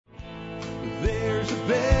There's a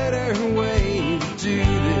better way to do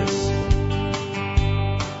this.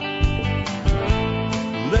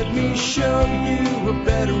 Let me show you a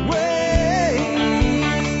better way.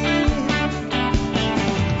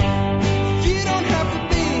 You don't have to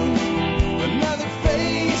be another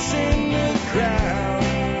face in the crowd.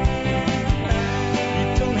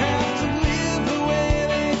 You don't have to live the way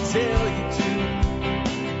they tell you to.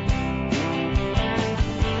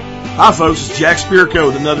 Hi folks, it's Jack Spirko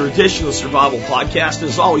with another edition of the Survival Podcast.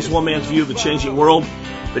 As always, one man's view of the changing world,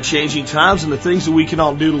 the changing times, and the things that we can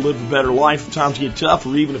all do to live a better life if times get tough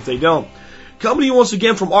or even if they don't. Coming to you once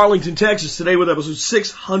again from Arlington, Texas, today with episode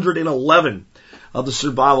 611 of the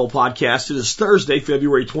Survival Podcast. It is Thursday,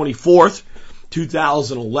 February 24th,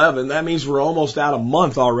 2011. That means we're almost out of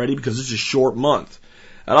month already because it's a short month.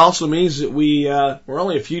 It also means that we're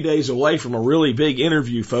only a few days away from a really big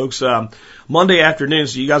interview, folks. Monday afternoon,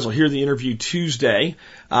 so you guys will hear the interview Tuesday.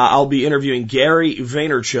 I'll be interviewing Gary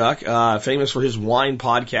Vaynerchuk, famous for his wine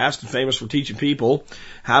podcast and famous for teaching people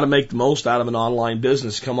how to make the most out of an online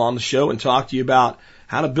business. Come on the show and talk to you about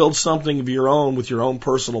how to build something of your own with your own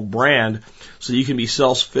personal brand so you can be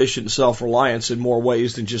self-sufficient and self-reliant in more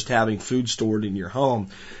ways than just having food stored in your home.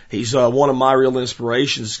 He's one of my real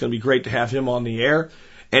inspirations. It's going to be great to have him on the air.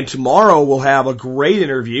 And tomorrow we'll have a great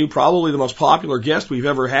interview. Probably the most popular guest we've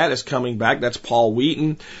ever had is coming back. That's Paul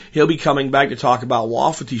Wheaton. He'll be coming back to talk about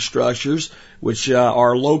Wafati structures, which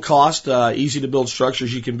are low cost, easy to build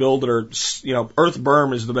structures you can build that are, earth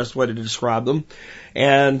berm is the best way to describe them.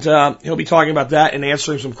 And he'll be talking about that and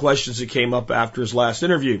answering some questions that came up after his last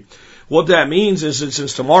interview. What that means is that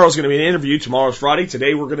since tomorrow's going to be an interview, tomorrow's Friday,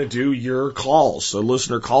 today we're going to do your calls. So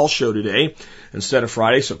listener call show today instead of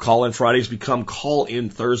Friday. So call-in Fridays become call-in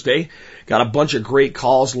Thursday. Got a bunch of great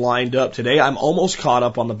calls lined up today. I'm almost caught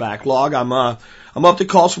up on the backlog. I'm up to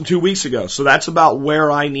calls from 2 weeks ago. So that's about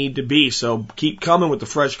where I need to be. So keep coming with the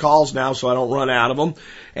fresh calls now so I don't run out of them.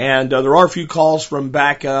 And there are a few calls from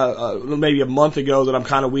back maybe a month ago that I'm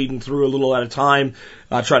kind of weeding through a little at a time,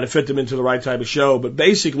 trying to fit them into the right type of show. But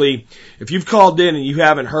basically, if you've called in and you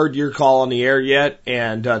haven't heard your call on the air yet,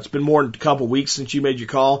 and it's been more than a couple weeks since you made your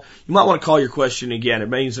call, you might want to call your question again. It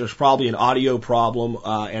means there's probably an audio problem,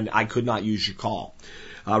 and I could not use your call.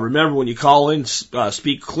 Remember, when you call in,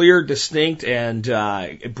 speak clear, distinct, and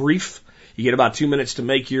brief. You get about 2 minutes to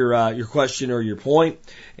make your question or your point,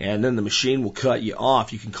 and then the machine will cut you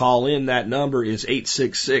off. You can call in. That number is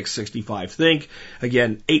 866-65-THINK.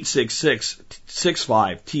 Again,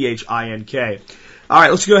 866-65-THINK. All right,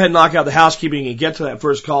 let's go ahead and knock out the housekeeping and get to that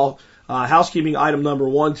first call. Housekeeping item number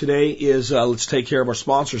one today is let's take care of our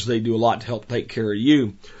sponsors. They do a lot to help take care of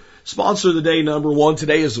you. Sponsor of the day number one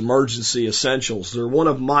today is Emergency Essentials. They're one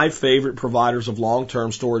of my favorite providers of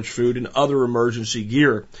long-term storage food and other emergency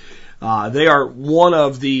gear. They are one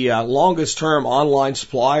of the longest-term online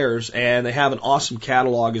suppliers, and they have an awesome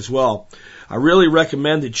catalog as well. I really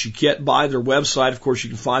recommend that you get by their website. Of course, you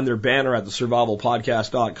can find their banner at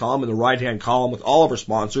thesurvivalpodcast.com in the right-hand column with all of our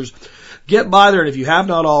sponsors. Get by there, and if you have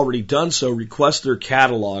not already done so, request their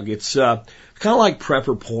catalog. It's kind of like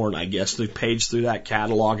prepper porn, I guess, to page through that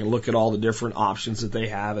catalog and look at all the different options that they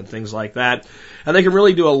have and things like that. And they can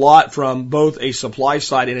really do a lot from both a supply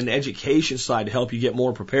side and an education side to help you get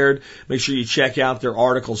more prepared. Make sure you check out their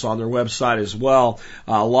articles on their website as well.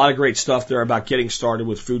 A lot of great stuff there about getting started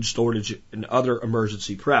with food storage and other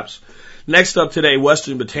emergency preps. Next up today,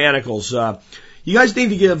 Western Botanicals. You guys need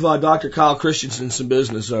to give Dr. Kyle Christensen some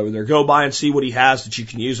business over there. Go by and see what he has that you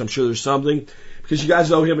can use. I'm sure there's something, because you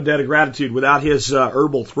guys owe him a debt of gratitude. Without his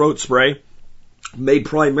herbal throat spray, made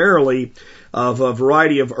primarily of a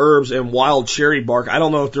variety of herbs and wild cherry bark, I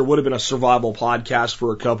don't know if there would have been a survival podcast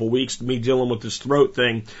for a couple weeks. Me dealing with this throat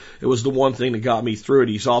thing, it was the one thing that got me through it.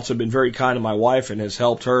 He's also been very kind to my wife and has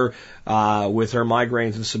helped her with her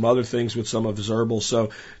migraines and some other things with some of his herbals. So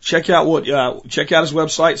check out his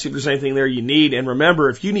website, see if there's anything there you need. And remember,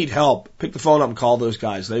 if you need help, pick the phone up and call those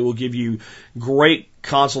guys. They will give you great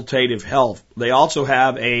consultative help. They also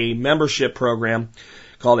have a membership program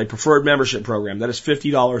called a preferred membership program. That is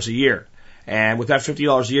 $50 a year. And with that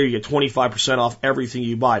 $50 a year, you get 25% off everything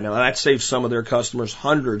you buy. Now, that saves some of their customers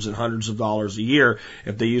hundreds and hundreds of dollars a year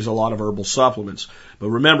if they use a lot of herbal supplements. But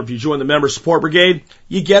remember, if you join the Member Support Brigade,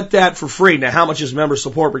 you get that for free. Now, how much is Member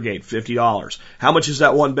Support Brigade? $50. How much is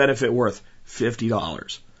that one benefit worth?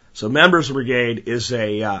 $50. So Members Brigade is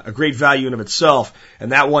a great value in of itself,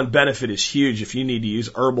 and that one benefit is huge if you need to use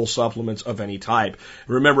herbal supplements of any type.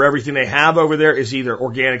 Remember, everything they have over there is either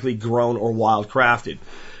organically grown or wild crafted.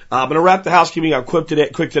 I'm going to wrap the housekeeping up quick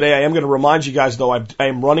today. I am going to remind you guys, though, I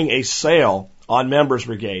am running a sale on Members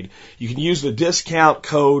Brigade. You can use the discount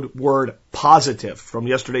code word positive from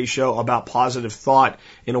yesterday's show about positive thought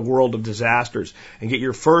in a world of disasters and get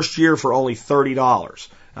your first year for only $30.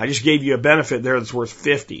 I just gave you a benefit there that's worth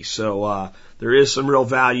 $50. So there is some real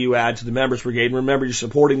value add to the Members Brigade. And remember, you're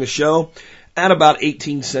supporting the show at about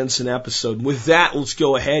 18 cents an episode. With that, let's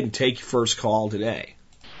go ahead and take your first call today.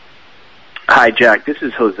 Hi, Jack. This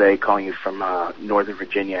is Jose calling you from Northern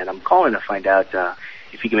Virginia, and I'm calling to find out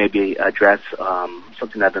if you can maybe address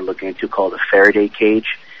something I've been looking into called a Faraday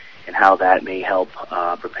cage and how that may help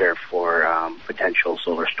prepare for potential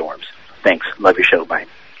solar storms. Thanks. Love your show. Bye.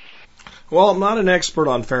 Well, I'm not an expert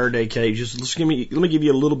on Faraday cages. Let me give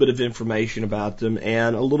you a little bit of information about them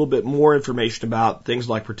and a little bit more information about things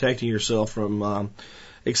like protecting yourself from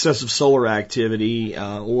excessive solar activity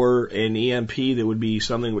or an EMP that would be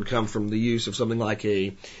something that would come from the use of something like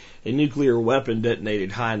a nuclear weapon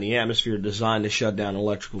detonated high in the atmosphere designed to shut down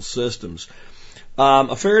electrical systems.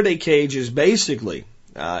 A Faraday cage is basically,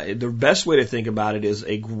 the best way to think about it is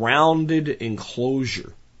a grounded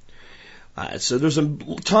enclosure. So there's a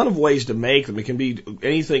ton of ways to make them. It can be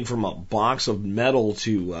anything from a box of metal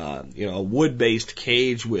to a wood-based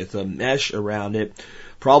cage with a mesh around it.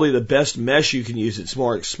 Probably the best mesh you can use. It's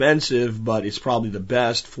more expensive, but it's probably the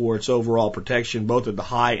best for its overall protection, both at the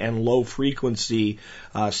high and low frequency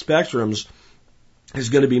spectrums. Is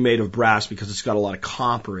going to be made of brass because it's got a lot of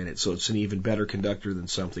copper in it, so it's an even better conductor than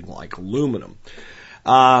something like aluminum.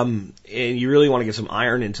 And you really want to get some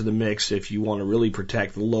iron into the mix if you want to really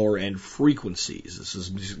protect the lower end frequencies. This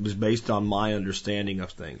is based on my understanding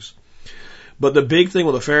of things. But the big thing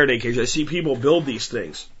with a Faraday cage, I see people build these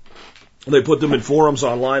things. They put them in forums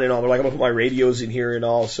online and all. They're like, I'm going to put my radios in here and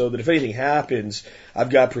all so that if anything happens,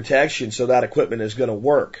 I've got protection so that equipment is going to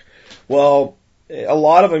work. Well, a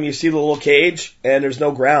lot of them, you see the little cage and there's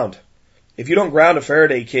no ground. If you don't ground a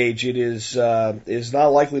Faraday cage, it is not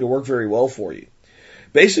likely to work very well for you.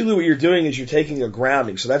 Basically what you're doing is you're taking a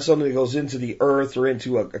grounding. So that's something that goes into the earth or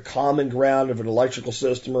into a common ground of an electrical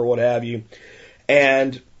system or what have you.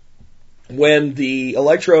 And when the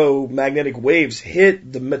electromagnetic waves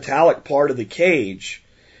hit the metallic part of the cage,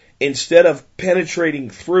 instead of penetrating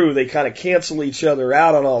through, they kind of cancel each other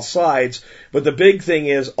out on all sides. But the big thing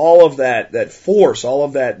is all of that force, all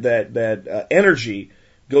of that energy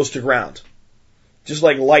goes to ground. Just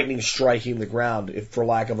like lightning striking the ground, if for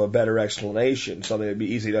lack of a better explanation, something that would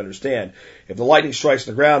be easy to understand. If the lightning strikes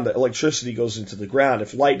the ground, the electricity goes into the ground.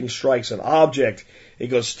 If lightning strikes an object, it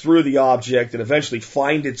goes through the object and eventually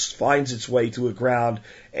finds its way to a ground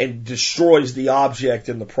and destroys the object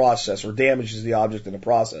in the process or damages the object in the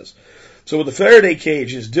process. So what the Faraday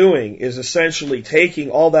cage is doing is essentially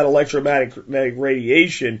taking all that electromagnetic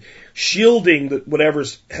radiation, shielding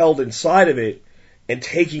whatever's held inside of it, and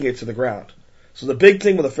taking it to the ground. So the big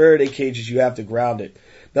thing with a Faraday cage is you have to ground it.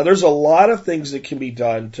 Now there's a lot of things that can be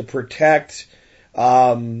done to protect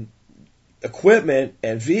equipment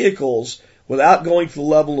and vehicles without going to the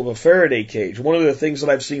level of a Faraday cage. One of the things that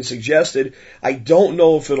I've seen suggested, I don't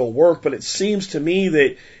know if it'll work, but it seems to me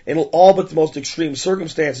that in all but the most extreme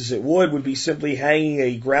circumstances it would be simply hanging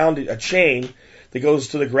a chain that goes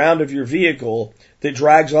to the ground of your vehicle that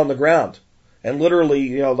drags on the ground. And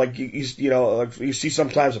literally, like you see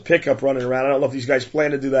sometimes a pickup running around. I don't know if these guys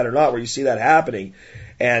plan to do that or not, where you see that happening.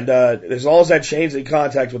 And as long as that chain's in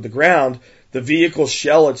contact with the ground, the vehicle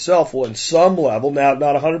shell itself will, in some level, now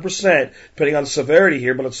not 100%, depending on the severity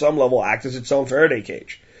here, but at some level, act as its own Faraday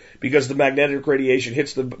cage, because the magnetic radiation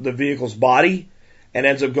hits the vehicle's body and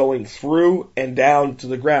ends up going through and down to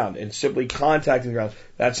the ground and simply contacting the ground.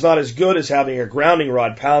 That's not as good as having a grounding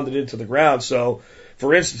rod pounded into the ground. So,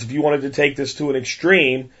 for instance, if you wanted to take this to an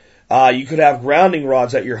extreme, you could have grounding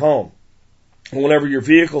rods at your home. And whenever your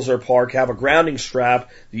vehicles are parked, have a grounding strap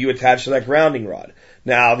that you attach to that grounding rod.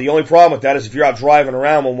 Now, the only problem with that is if you're out driving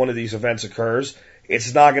around when one of these events occurs,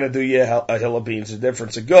 it's not going to do you a hill of beans, a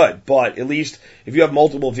difference of good. But at least if you have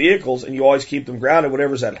multiple vehicles and you always keep them grounded,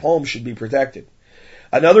 whatever's at home should be protected.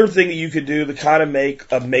 Another thing that you could do to kind of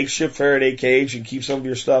make a makeshift Faraday cage and keep some of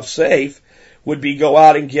your stuff safe would be go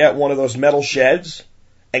out and get one of those metal sheds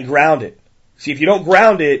and ground it. See, if you don't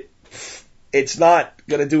ground it, it's not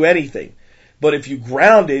going to do anything. But if you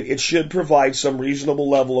ground it, it should provide some reasonable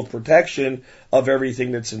level of protection of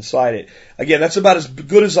everything that's inside it. Again, that's about as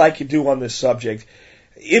good as I could do on this subject.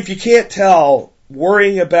 If you can't tell,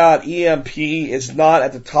 worrying about EMP is not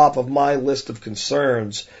at the top of my list of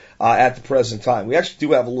concerns at the present time. We actually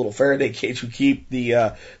do have a little Faraday cage we keep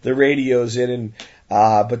the radios in,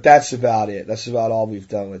 but that's about it. That's about all we've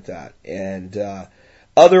done with that. And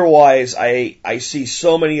Otherwise, I see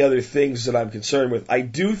so many other things that I'm concerned with. I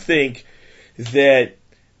do think that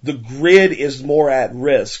the grid is more at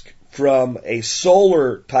risk from a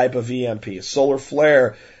solar type of EMP, a solar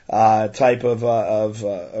flare type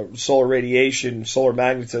of solar radiation, solar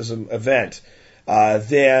magnetism event,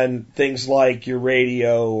 than things like your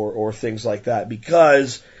radio or things like that,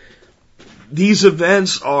 because these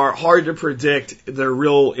events are hard to predict their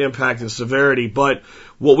real impact and severity. But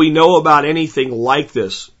what we know about anything like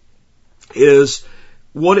this is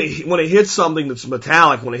when it hits something that's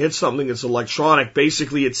metallic, when it hits something that's electronic,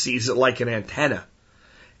 basically it sees it like an antenna.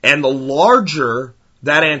 And the larger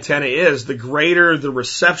that antenna is, the greater the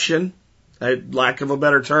reception, lack of a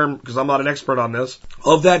better term because I'm not an expert on this,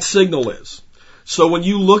 of that signal is. So when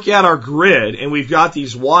you look at our grid and we've got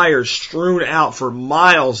these wires strewn out for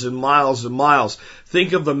miles and miles and miles,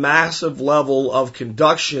 think of the massive level of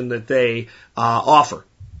conduction that they offer,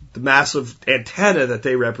 the massive antenna that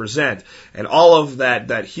they represent, and all of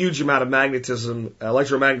that huge amount of magnetism,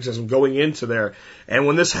 electromagnetism going into there. And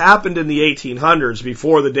when this happened in the 1800s,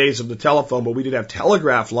 before the days of the telephone, but we did have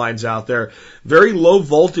telegraph lines out there, very low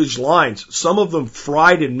voltage lines, some of them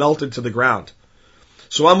fried and melted to the ground.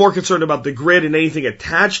 So I'm more concerned about the grid and anything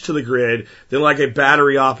attached to the grid than like a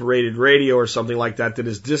battery-operated radio or something like that that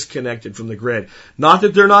is disconnected from the grid. Not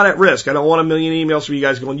that they're not at risk. I don't want a million emails from you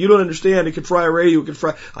guys going, you don't understand, it could fry a radio, it could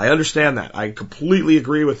fry... I understand that. I completely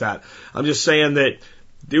agree with that. I'm just saying that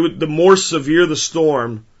the more severe the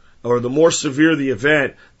storm or the more severe the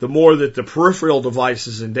event, the more that the peripheral device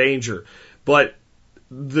is in danger. But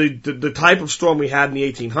the type of storm we had in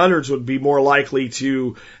the 1800s would be more likely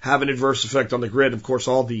to have an adverse effect on the grid. Of course,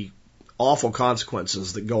 all the awful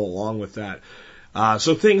consequences that go along with that.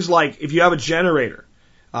 So things like if you have a generator,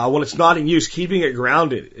 when it's not in use, keeping it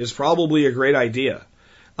grounded is probably a great idea.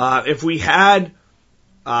 If we had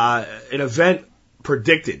an event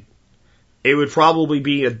predicted, it would probably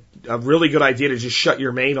be a really good idea to just shut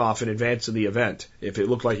your main off in advance of the event if it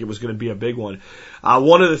looked like it was going to be a big one.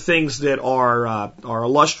 One of the things that our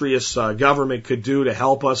illustrious government could do to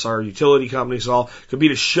help us, our utility companies all, could be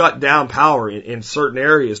to shut down power in certain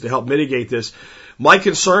areas to help mitigate this. My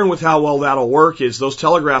concern with how well that'll work is those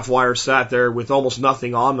telegraph wires sat there with almost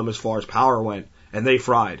nothing on them as far as power went, and they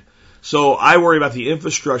fried. So I worry about the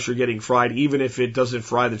infrastructure getting fried, even if it doesn't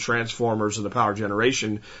fry the transformers and the power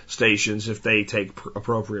generation stations if they take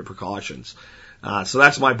appropriate precautions. So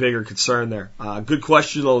that's my bigger concern there. Good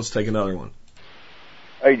question, though. Let's take another one.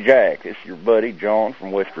 Hey, Jack, this is your buddy John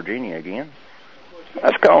from West Virginia again. I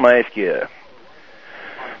was calling to ask you,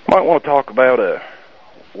 might want to talk about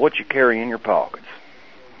what you carry in your pockets.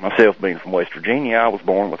 Myself being from West Virginia, I was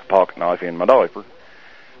born with a pocket knife in my diaper,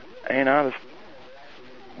 and I just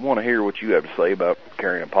want to hear what you have to say about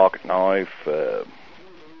carrying a pocket knife,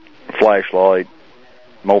 flashlight,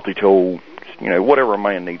 multi-tool, whatever a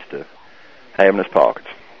man needs to have in his pockets.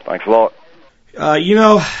 Thanks a lot. What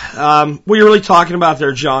you're really talking about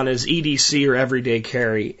there, John, is EDC or everyday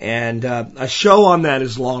carry, and a show on that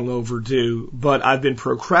is long overdue, but I've been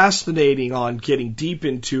procrastinating on getting deep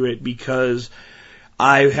into it because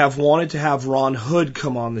I have wanted to have Ron Hood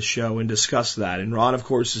come on the show and discuss that. And Ron, of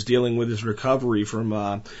course, is dealing with his recovery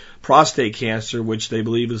from prostate cancer, which they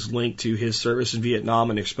believe is linked to his service in Vietnam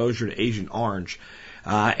and exposure to Agent Orange.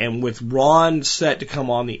 And with Ron set to come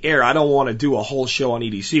on the air, I don't want to do a whole show on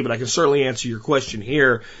EDC, but I can certainly answer your question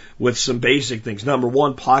here with some basic things. Number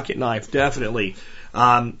one, pocket knife, definitely.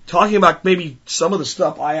 Talking about maybe some of the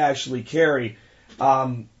stuff I actually carry.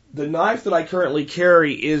 The knife that I currently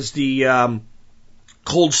carry is the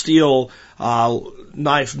cold steel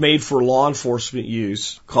knife made for law enforcement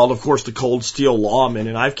use, called, of course, the Cold Steel Lawman.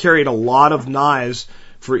 And I've carried a lot of knives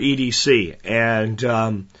for EDC,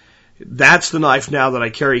 and that's the knife now that I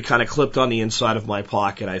carry kind of clipped on the inside of my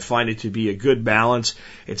pocket. I find it to be a good balance.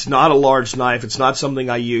 It's not a large knife. It's not something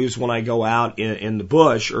I use when I go out in the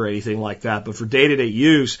bush or anything like that. But for day-to-day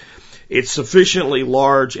use, it's sufficiently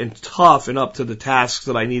large and tough and up to the tasks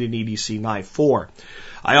that I need an EDC knife for.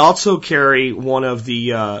 I also carry one of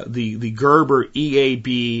the Gerber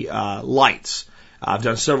EAB lights. I've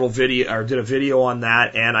done did a video on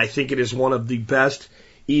that, and I think it is one of the best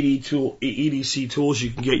EDC tools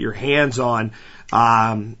you can get your hands on.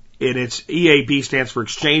 And it's EAB stands for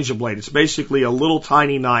exchange blade. It's basically a little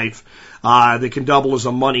tiny knife that can double as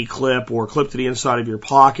a money clip or clip to the inside of your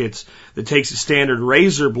pockets that takes a standard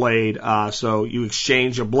razor blade, so you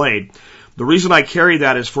exchange a blade. The reason I carry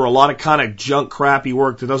that is for a lot of kind of junk, crappy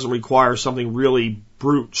work that doesn't require something really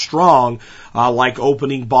brute strong, like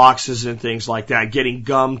opening boxes and things like that, getting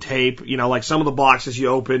gum tape, like some of the boxes you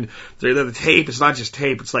open, the tape is not just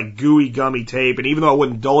tape, it's like gooey, gummy tape, and even though it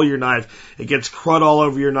wouldn't dull your knife, it gets crud all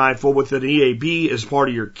over your knife. Well, with an EAB as part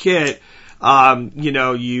of your kit, you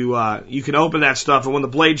can open that stuff, and when the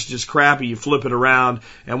blade's just crappy, you flip it around,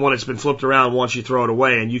 and when it's been flipped around once, you throw it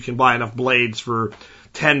away, and you can buy enough blades for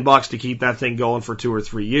 $10 to keep that thing going for 2 or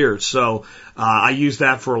 3 years. So, I use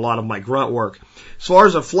that for a lot of my grunt work. As far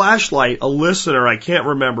as a flashlight, a listener, I can't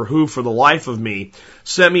remember who for the life of me,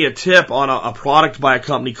 sent me a tip on a product by a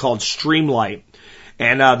company called Streamlight.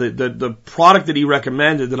 And the product that he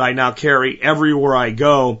recommended that I now carry everywhere I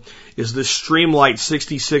go is the Streamlight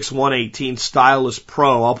 66118 Stylus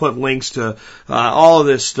Pro. I'll put links to all of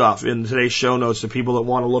this stuff in today's show notes to people that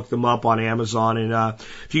want to look them up on Amazon. And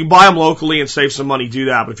if you can buy them locally and save some money, do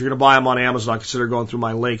that. But if you're going to buy them on Amazon, consider going through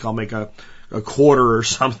my link. I'll make a quarter or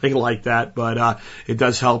something like that. But it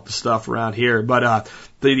does help the stuff around here. But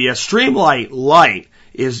the Streamlight light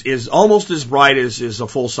is almost as bright as a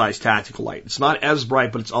full-size tactical light. It's not as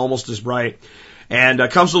bright, but it's almost as bright. And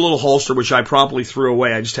comes with a little holster, which I promptly threw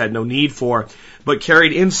away. I just had no need for. But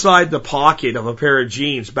carried inside the pocket of a pair of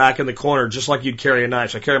jeans, back in the corner, just like you'd carry a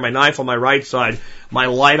knife. So I carry my knife on my right side, my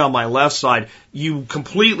light on my left side. You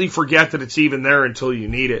completely forget that it's even there until you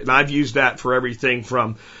need it. And I've used that for everything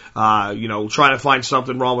from, trying to find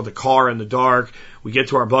something wrong with the car in the dark. We get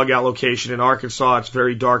to our bug out location in Arkansas. It's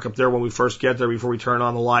very dark up there when we first get there before we turn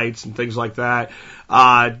on the lights and things like that.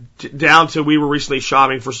 Down to we were recently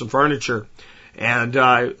shopping for some furniture and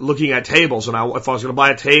looking at tables. And if I was going to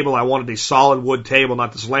buy a table, I wanted a solid wood table,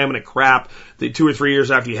 not this laminate crap that 2 or 3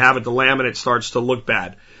 years after you have it, the laminate starts to look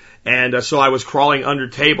bad. And so I was crawling under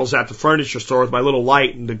tables at the furniture store with my little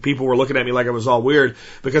light, and the people were looking at me like I was all weird,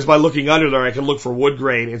 because by looking under there, I could look for wood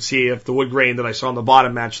grain and see if the wood grain that I saw on the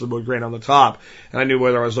bottom matched the wood grain on the top. And I knew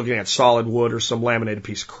whether I was looking at solid wood or some laminated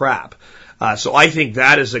piece of crap. So I think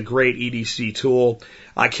that is a great EDC tool.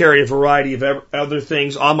 I carry a variety of other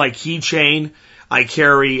things on my keychain. I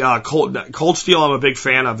carry Cold Steel. I'm a big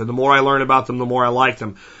fan of, and the more I learn about them, the more I like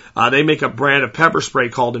them. They make a brand of pepper spray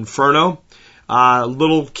called Inferno.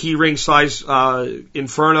 Little keyring size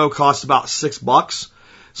Inferno costs about $6.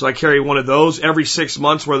 So I carry one of those every 6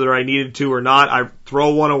 months, whether I needed to or not. I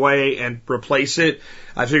throw one away and replace it.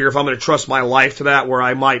 I figure if I'm going to trust my life to that, where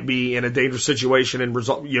I might be in a dangerous situation and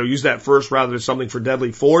use that first rather than something for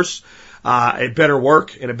deadly force, it better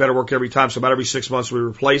work, and it better work every time. So about every 6 months we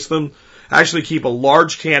replace them. I actually keep a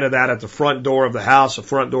large can of that at the front door of the house, the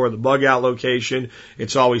front door of the bug out location.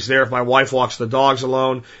 It's always there. If my wife walks the dogs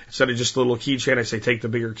alone, instead of just a little keychain, I say take the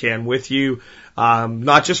bigger can with you.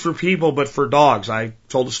 Not just for people, but for dogs. I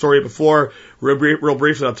told the story before, real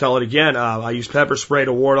briefly, I'll tell it again. I used pepper spray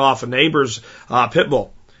to ward off a neighbor's pit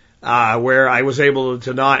bull, where I was able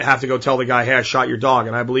to not have to go tell the guy, hey, I shot your dog.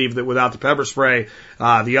 And I believe that without the pepper spray,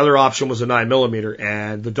 the other option was a 9mm.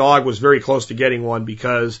 And the dog was very close to getting one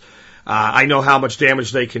because I know how much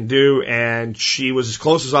damage they can do, and she was as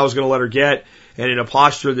close as I was going to let her get, and in a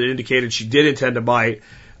posture that indicated she did intend to bite.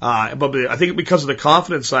 But I think because of the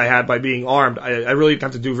confidence I had by being armed, I really didn't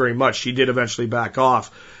have to do very much. She did eventually back off.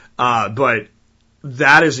 But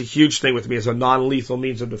that is a huge thing with me as a non-lethal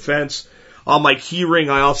means of defense. On my key ring,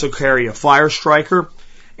 I also carry a fire striker,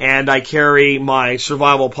 and I carry my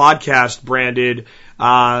Survival Podcast branded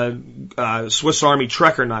Swiss Army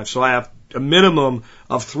Trekker knife. So I have a minimum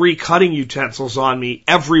of 3 cutting utensils on me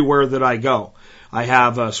everywhere that I go. I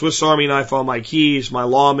have a Swiss Army knife on my keys, my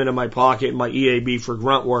lawman in my pocket, and my EAB for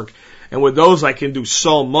grunt work. And with those, I can do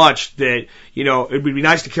so much that, it would be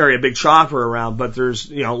nice to carry a big chopper around, but there's,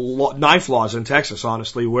 knife laws in Texas,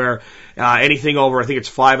 honestly, where anything over, I think it's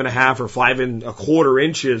 5.5 or 5 1/4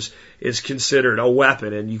 inches is considered a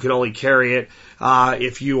weapon, and you can only carry it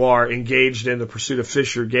if you are engaged in the pursuit of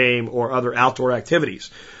fish or game or other outdoor activities.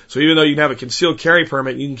 So even though you can have a concealed carry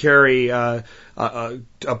permit, you can carry a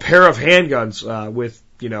pair of handguns with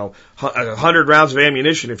 100 rounds of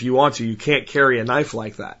ammunition if you want to. You can't carry a knife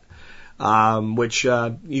like that, which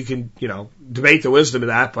you can debate the wisdom of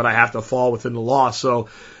that, but I have to fall within the law. So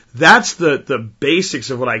that's the basics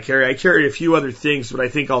of what I carry. I carry a few other things, but I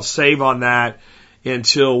think I'll save on that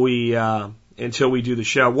until we do the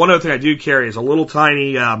show. One other thing I do carry is a little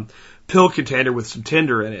tiny pill container with some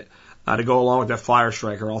tinder in it. To go along with that fire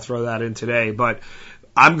striker. I'll throw that in today. But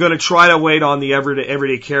I'm going to try to wait on the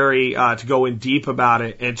everyday carry to go in deep about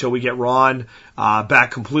it until we get Ron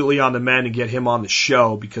back completely on the mend and get him on the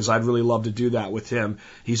show, because I'd really love to do that with him.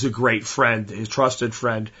 He's a great friend, his trusted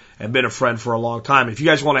friend, and been a friend for a long time. If you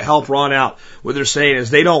guys want to help Ron out, what they're saying is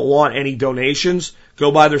they don't want any donations.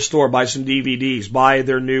 Go by their store, buy some DVDs, buy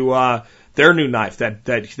their new their new knife,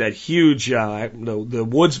 that huge, the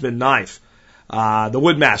Woodsman knife. The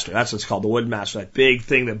Woodmaster, that's what it's called, the Woodmaster, that big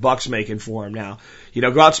thing that Buck's making for him now.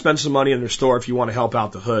 Go out and spend some money in their store if you want to help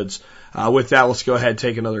out the hoods. With that, let's go ahead and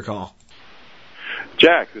take another call.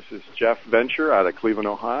 Jack, this is Jeff Venture out of Cleveland,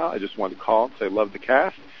 Ohio. I just wanted to call and say love the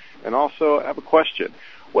cast. And also, I have a question.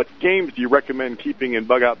 What games do you recommend keeping in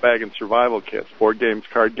bug-out bag and survival kits, board games,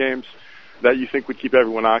 card games, that you think would keep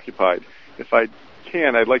everyone occupied? If I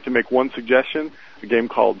can, I'd like to make one suggestion, a game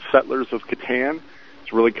called Settlers of Catan.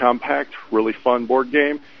 It's really compact, really fun board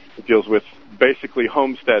game. It deals with basically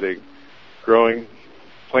homesteading, growing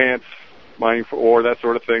plants, mining for ore, that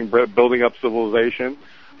sort of thing, building up civilization.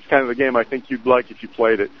 It's kind of the game I think you'd like if you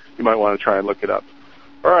played it. You might want to try and look it up.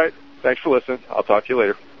 All right. Thanks for listening. I'll talk to you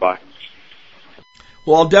later. Bye.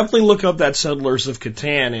 Well, I'll definitely look up that Settlers of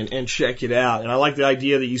Catan and check it out. And I like the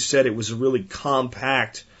idea that you said it was a really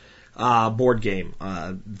compact board game.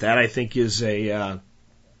 That I think is a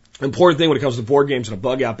important thing when it comes to board games and a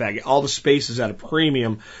bug out bag. All the space is at a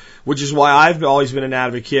premium, which is why I've always been an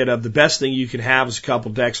advocate of the best thing you can have is a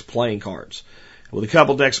couple decks of playing cards. With a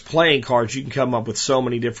couple decks of playing cards, you can come up with so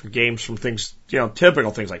many different games from things,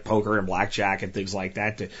 typical things like poker and blackjack and things like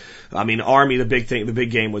that. Army, the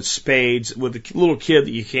big game was spades. With a little kid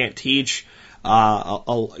that you can't teach, a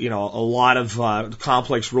lot of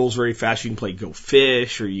complex rules very fast. You can play Go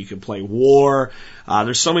Fish or you can play War.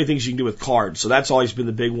 There's so many things you can do with cards. So that's always been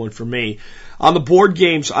the big one for me. On the board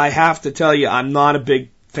games, I have to tell you, I'm not a big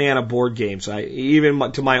fan of board games.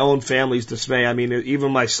 Even to my own family's dismay,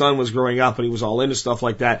 even my son was growing up and he was all into stuff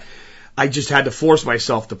like that. I just had to force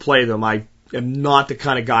myself to play them. I am not the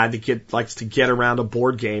kind of guy that likes to get around a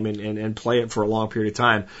board game and play it for a long period of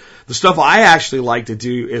time. The stuff I actually like to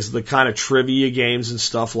do is the kind of trivia games and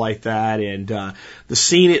stuff like that, and the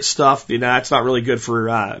Scene It stuff. That's not really good for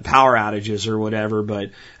power outages or whatever,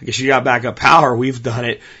 but I guess you got backup power. We've done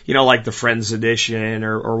it, like the Friends Edition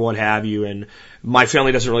or what have you, and my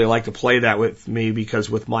family doesn't really like to play that with me because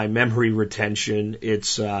with my memory retention,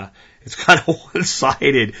 it's kind of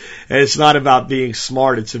one-sided, and it's not about being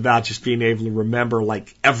smart. It's about just being able to remember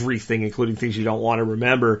like everything, including things you don't want to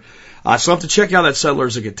remember. So I have to check out that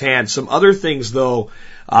Settlers of Catan. Some other things though,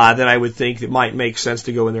 that I would think that might make sense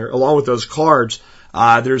to go in there, along with those cards.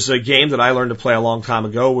 There's a game that I learned to play a long time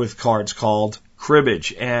ago with cards called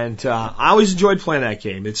Cribbage, and I always enjoyed playing that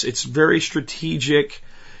game. It's very strategic.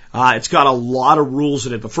 It's got a lot of rules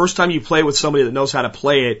in it. The first time you play with somebody that knows how to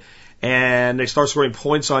play it, and they start scoring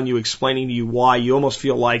points on you, explaining to you why, you almost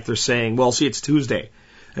feel like they're saying, well, see, it's Tuesday.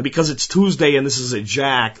 And because it's Tuesday and this is a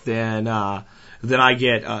jack, then I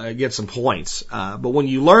get some points. But when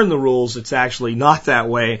you learn the rules, it's actually not that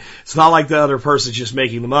way. It's not like the other person's just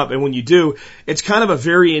making them up. And when you do, it's kind of a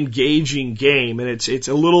very engaging game, and it's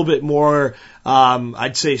a little bit more,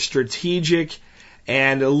 I'd say strategic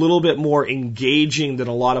and a little bit more engaging than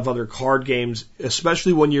a lot of other card games,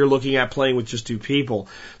 especially when you're looking at playing with just two people.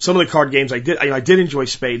 Some of the card games I did enjoy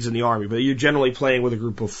Spades in the Army, but you're generally playing with a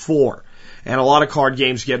group of four. And a lot of card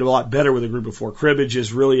games get a lot better with a group of four. Cribbage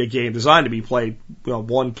is really a game designed to be played,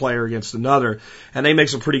 one player against another. And they make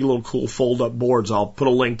some pretty little cool fold-up boards. I'll put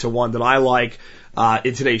a link to one that I like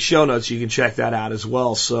in today's show notes. You can check that out as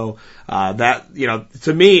well. So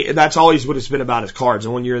to me, that's always what it's been about is cards.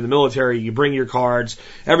 And when you're in the military, you bring your cards.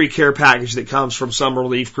 Every care package that comes from some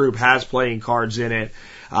relief group has playing cards in it.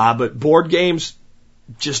 But board games,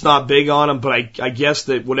 just not big on them. But I guess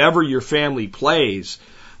that whatever your family plays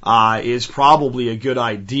is probably a good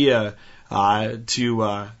idea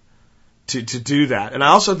to do that. And I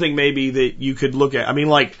also think maybe that you could look at,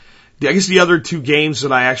 I guess the other two games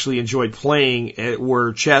that I actually enjoyed playing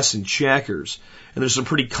were chess and checkers. And there's some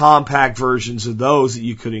pretty compact versions of those that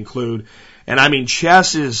you could include. And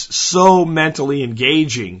chess is so mentally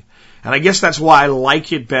engaging. And I guess that's why I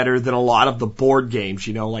like it better than a lot of the board games,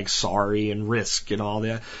 like Sorry and Risk and all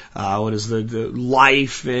the, the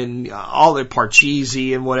Life and all the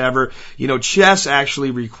Parcheesi and whatever. Chess actually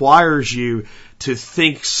requires you to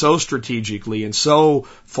think so strategically and so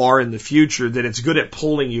far in the future that it's good at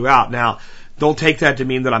pulling you out. Now, don't take that to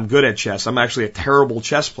mean that I'm good at chess. I'm actually a terrible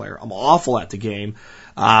chess player. I'm awful at the game.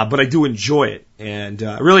 But I do enjoy it, and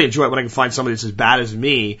I really enjoy it when I can find somebody that's as bad as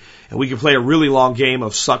me, and we can play a really long game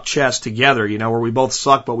of suck chess together, where we both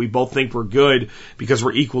suck, but we both think we're good because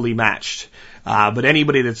we're equally matched. But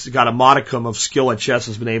anybody that's got a modicum of skill at chess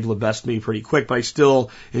has been able to best me pretty quick, but I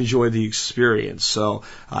still enjoy the experience. So,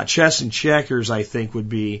 chess and checkers, I think, would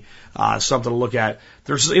be something to look at.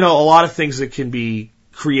 There's, a lot of things that can be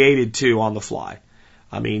created, too, on the fly.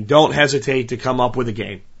 Don't hesitate to come up with a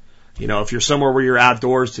game. If you're somewhere where you're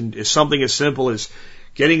outdoors, and something as simple as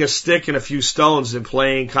getting a stick and a few stones and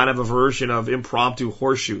playing kind of a version of impromptu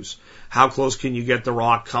horseshoes. How close can you get the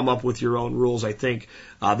rock? Come up with your own rules. I think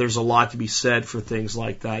there's a lot to be said for things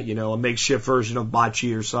like that. You know, a makeshift version of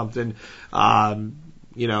bocce or something.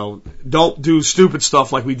 You know, don't do stupid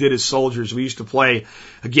stuff like we did as soldiers. We used to play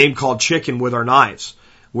a game called chicken with our knives,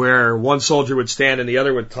 where one soldier would stand and the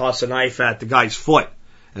other would toss a knife at the guy's foot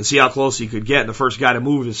and see how close he could get. And the first guy to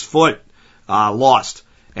move his foot lost.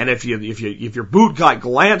 And if your boot got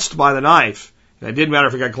glanced by the knife, and it didn't matter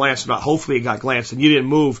if it got glanced or not, hopefully it got glanced and you didn't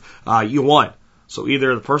move, you won. So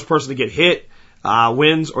either the first person to get hit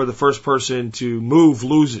wins, or the first person to move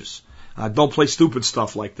loses. Don't play stupid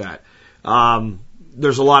stuff like that.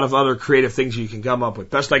 There's a lot of other creative things you can come up with.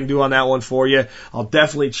 Best I can do on that one for you. I'll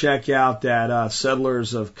definitely check out that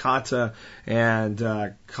Settlers of Kata and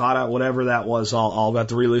Kata, whatever that was. I'll have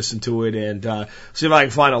to re-listen to it and see if I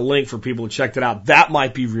can find a link for people to check that out. That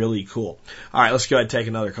might be really cool. All right, let's go ahead and take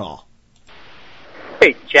another call.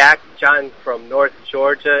 Hey, Jack, John from North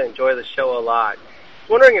Georgia. Enjoy the show a lot.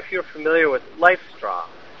 Wondering if you're familiar with Life Straw.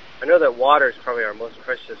 I know that water is probably our most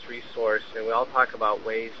precious resource, and we all talk about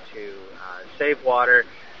ways to save water,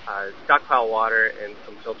 stockpile water, and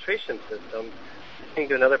some filtration systems. Listening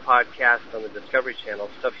to another podcast on the Discovery Channel,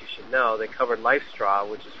 Stuff You Should Know, they covered Life Straw,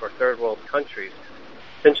 which is for third world countries.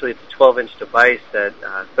 Essentially, it's a 12-inch device that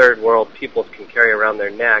third world peoples can carry around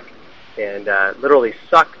their neck and literally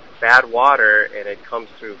suck bad water, and it comes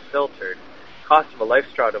through filtered. The cost of a Life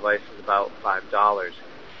Straw device is about $5.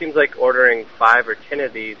 Seems like ordering 5 or 10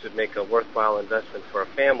 of these would make a worthwhile investment for a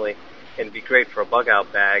family and be great for a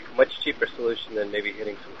bug-out bag. Much cheaper solution than maybe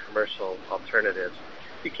hitting some commercial alternatives.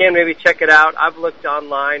 If you can, maybe check it out. I've looked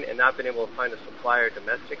online and not been able to find a supplier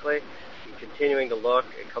domestically. I'm continuing to look.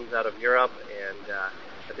 It comes out of Europe, and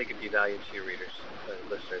I think it'd be valuable to your readers and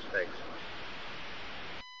listeners. Thanks.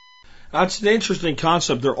 That's an interesting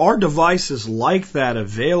concept. There are devices like that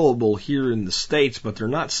available here in the States, but they're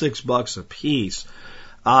not $6 a piece.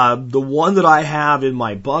 The one that I have in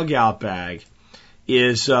my bug out bag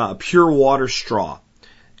is pure water straw,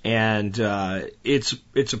 and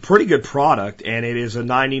it's a pretty good product, and it is a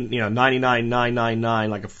 99.999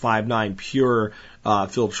 like a 5.9 pure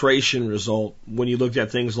filtration result when you looked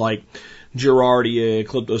at things like Giardia,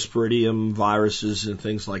 Cryptosporidium viruses, and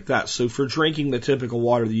things like that. So for drinking the typical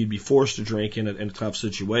water that you'd be forced to drink in a tough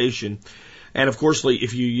situation. And of course,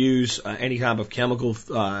 if you use any kind of chemical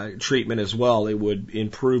treatment as well, it would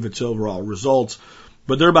improve its overall results.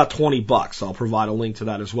 But they're about $20. I'll provide a link to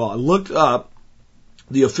that as well. I looked up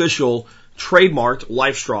the official trademarked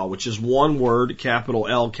Life Straw, which is one word, capital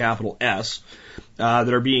L, capital S,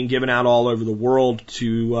 that are being given out all over the world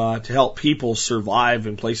to help people survive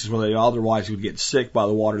in places where they otherwise would get sick by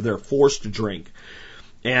the water they're forced to drink.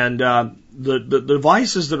 And the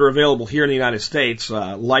devices that are available here in the United States,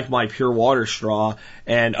 like my pure water straw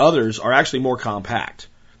and others, are actually more compact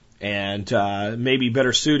and maybe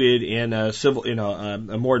better suited in a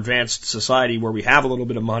more advanced society where we have a little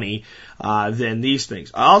bit of money than these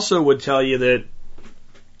things. I also would tell you that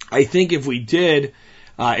I think if we did,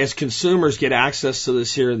 as consumers, get access to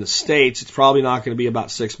this here in the States, it's probably not going to be about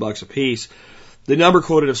 $6 a piece. The number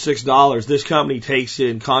quoted of $6, this company takes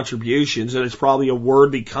in contributions, and it's probably a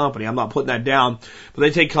worthy company. I'm not putting that down, but they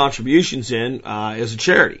take contributions in as a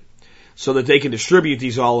charity so that they can distribute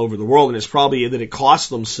these all over the world, and it's probably that it costs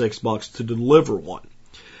them $6 to deliver one.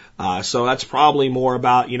 So that's probably more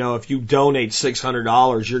about, if you donate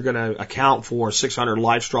 $600, you're going to account for 600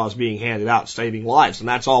 life straws being handed out, saving lives, and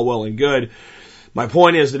that's all well and good. My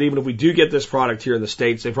point is that even if we do get this product here in the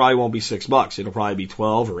States, they probably won't be $6. It'll probably be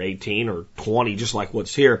 12 or 18 or 20, just like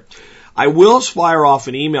what's here. I will fire off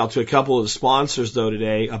an email to a couple of the sponsors, though,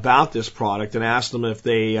 today about this product and ask them if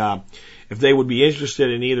they would be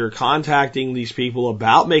interested in either contacting these people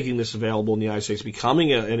about making this available in the United States,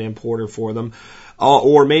 becoming an importer for them,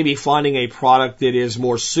 or maybe finding a product that is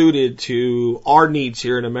more suited to our needs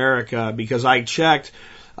here in America, because I checked,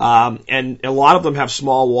 and a lot of them have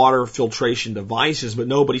small water filtration devices, but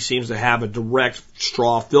nobody seems to have a direct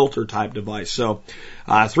straw filter type device. So,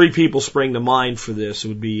 3 people spring to mind for this. It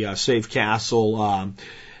would be Safe Castle,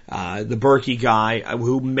 the Berkey guy,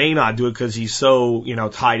 who may not do it because he's so,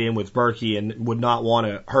 tied in with Berkey and would not want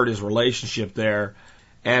to hurt his relationship there.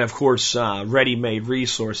 And of course, ready-made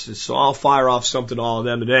resources. So I'll fire off something to all of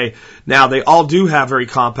them today. Now, they all do have very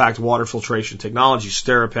compact water filtration technology,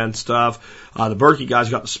 Sterapen stuff, The Berkey guy's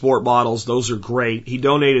got the sport bottles. Those are great. He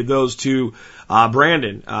donated those to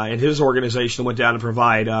Brandon and his organization went down to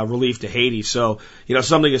provide relief to Haiti. So,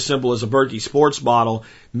 something as simple as a Berkey sports bottle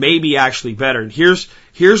may be actually better. And here's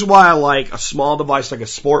why I like a small device like a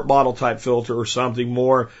sport bottle type filter or something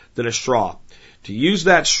more than a straw. To use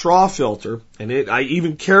that straw filter, and I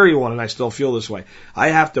even carry one and I still feel this way, I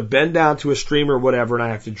have to bend down to a stream or whatever and I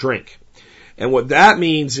have to drink. And what that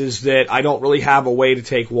means is that I don't really have a way to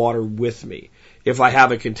take water with me. If I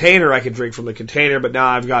have a container, I can drink from the container, but now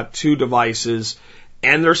I've got two devices,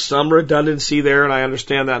 and there's some redundancy there, and I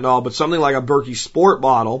understand that and all, but something like a Berkey Sport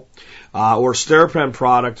bottle, or Sterpen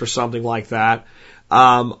product or something like that,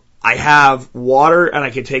 I have water and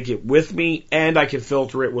I can take it with me and I can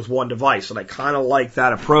filter it with one device, and I kind of like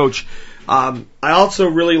that approach. I also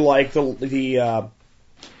really like the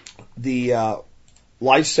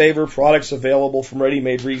Lifesaver products available from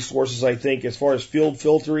Ready-Made Resources. I think as far as field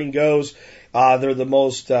filtering goes, they're the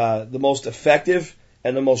most effective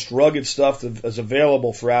and the most rugged stuff that is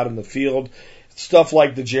available for out in the field. Stuff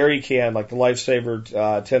like the jerry can, like the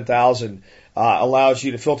Lifesaver 10,000, allows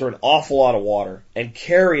you to filter an awful lot of water and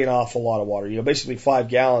carry an awful lot of water. Basically 5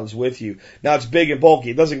 gallons with you. Now it's big and bulky.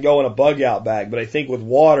 It doesn't go in a bug out bag, but I think with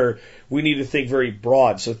water, we need to think very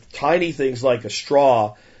broad. So tiny things like a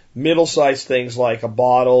straw, middle-sized things like a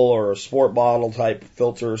bottle or a sport bottle type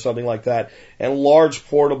filter or something like that, and large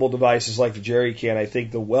portable devices like the jerry can. I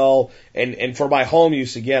think and for my home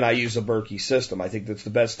use, again, I use a Berkey system. I think that's the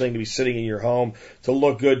best thing to be sitting in your home, to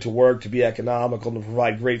look good, to work, to be economical, and to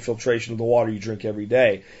provide great filtration of the water you drink every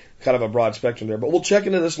day. Kind of a broad spectrum there. But we'll check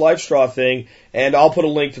into this Life Straw thing, and I'll put a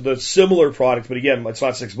link to the similar product, but again, it's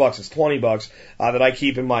not $6, it's $20, that I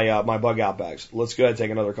keep in my bug out bags. Let's go ahead and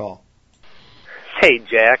take another call. Hey,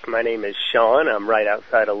 Jack. My name is Sean. I'm right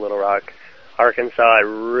outside of Little Rock, Arkansas. I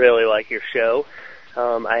really like your show.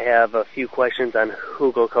 I have a few questions on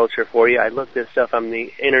hugelkultur for you. I looked this stuff on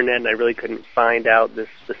the internet, and I really couldn't find out this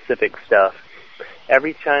specific stuff.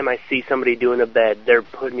 Every time I see somebody doing a bed, they're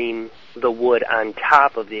putting the wood on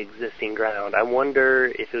top of the existing ground. I wonder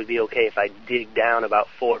if it would be okay if I dig down about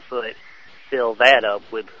 4 foot, fill that up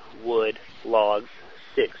with wood, logs,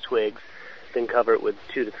 sticks, twigs, then cover it with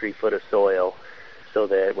 2 to 3 foot of soil, so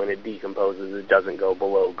that when it decomposes, it doesn't go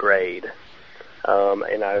below grade.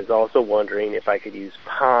 And I was also wondering if I could use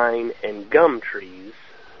pine and gum trees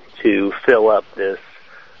to fill up this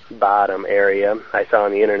bottom area. I saw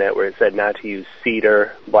on the internet where it said not to use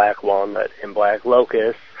cedar, black walnut, and black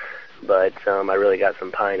locust, but I really got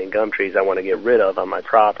some pine and gum trees I want to get rid of on my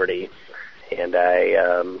property, and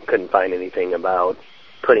I couldn't find anything about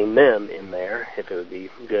putting them in there, if it would be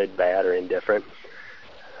good, bad, or indifferent.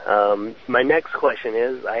 My next question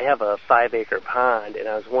is, I have a 5-acre pond, and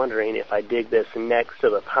I was wondering if I dig this next to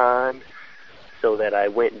the pond so that I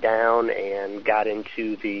went down and got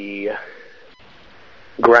into the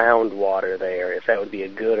groundwater there, if that would be a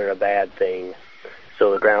good or a bad thing,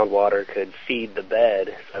 so the groundwater could feed the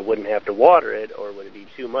bed. I wouldn't have to water it, or would it be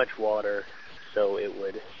too much water so it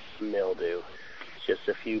would mildew? Just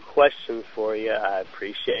a few questions for you. I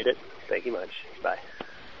appreciate it. Thank you much. Bye.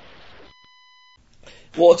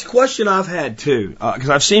 Well, it's a question I've had too, because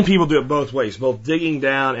I've seen people do it both ways, both digging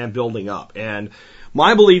down and building up. And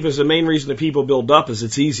my belief is the main reason that people build up is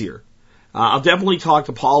it's easier. I'll definitely talk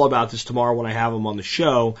to Paul about this tomorrow when I have him on the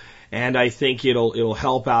show, and I think it'll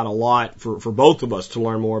help out a lot for both of us to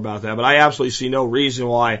learn more about that. But I absolutely see no reason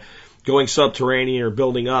why going subterranean or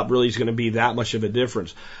building up really is going to be that much of a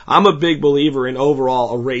difference. I'm a big believer in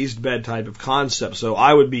overall a raised bed type of concept, so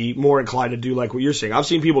I would be more inclined to do like what you're saying. I've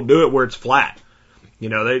seen people do it where it's flat.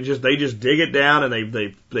 They just dig it down and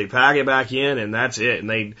they pack it back in, and that's it. And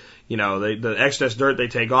the excess dirt they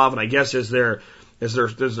take off, and I guess as their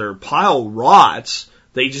pile rots,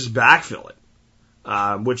 they just backfill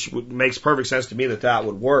it, which makes perfect sense to me that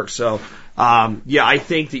would work. So, I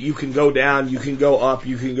think that you can go down, you can go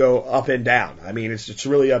up and down. I mean, it's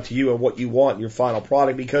really up to you and what you want in your final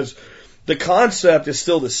product, because the concept is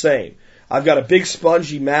still the same. I've got a big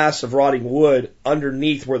spongy mass of rotting wood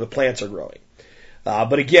underneath where the plants are growing.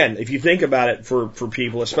 But again, if you think about it for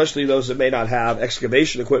people, especially those that may not have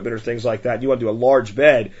excavation equipment or things like that, you want to do a large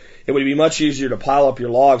bed, it would be much easier to pile up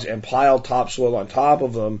your logs and pile topsoil on top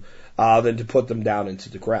of them than to put them down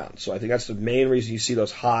into the ground. So I think that's the main reason you see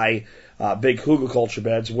those high, big hugelkultur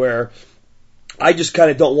beds, where I just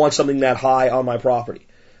kind of don't want something that high on my property.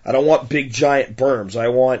 I don't want big giant berms. I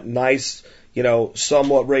want nice,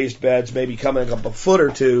 somewhat raised beds, maybe coming up a foot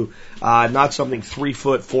or two, not something 3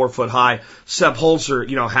 foot, 4 foot high. Sepp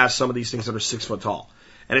Holzer, has some of these things that are 6 foot tall.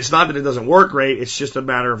 And it's not that it doesn't work great, it's just a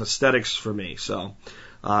matter of aesthetics for me. So,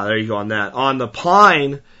 there you go on that. On the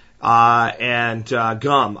pine, and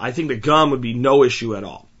gum. I think the gum would be no issue at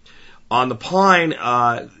all. On the pine,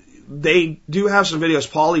 they do have some videos.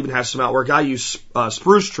 Paul even has some out where a guy used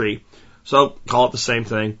spruce tree, so call it the same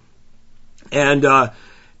thing. And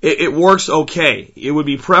it works okay. It would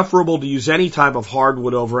be preferable to use any type of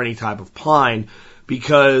hardwood over any type of pine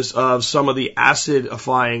because of some of the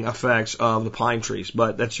acidifying effects of the pine trees.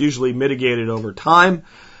 But that's usually mitigated over time.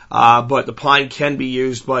 But the pine can be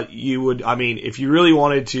used, but you would, I mean, if you really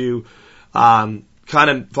wanted to kind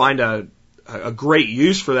of find a great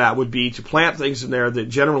use for that would be to plant things in there that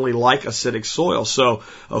generally like acidic soil. So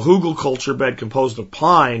a hugelkultur bed composed of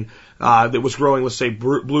pine that was growing, let's say,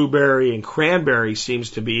 blueberry and cranberry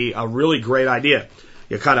seems to be a really great idea.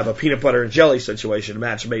 You're kind of a peanut butter and jelly situation, a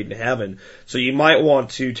match made in heaven. So you might want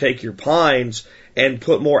to take your pines and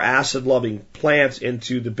put more acid-loving plants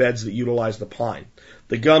into the beds that utilize the pine.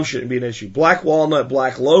 The gum shouldn't be an issue. Black walnut,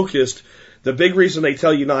 black locust, the big reason they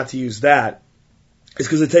tell you not to use that is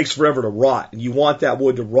because it takes forever to rot, and you want that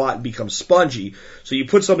wood to rot and become spongy. So you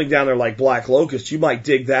put something down there like black locust, you might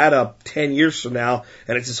dig that up 10 years from now,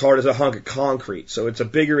 and it's as hard as a hunk of concrete. So it's a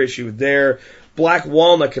bigger issue there. Black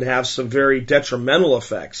walnut can have some very detrimental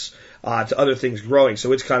effects to other things growing,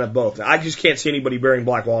 so it's kind of both. I just can't see anybody bearing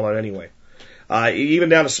black walnut anyway. Even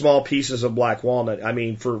down to small pieces of black walnut. I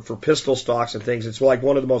mean, for pistol stalks and things, it's like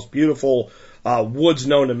one of the most beautiful woods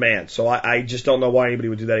known to man. So I just don't know why anybody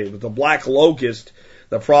would do that either. But the black locust,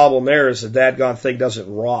 the problem there is the dadgone thing doesn't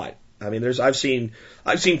rot. I mean, I've seen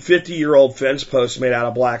 50-year-old fence posts made out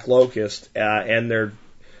of black locust, and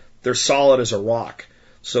they're solid as a rock.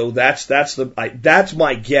 So that's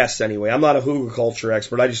my guess anyway. I'm not a hugelkultur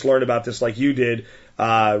expert. I just learned about this like you did.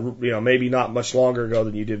 Maybe not much longer ago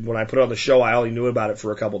than you did. When I put it on the show, I only knew about it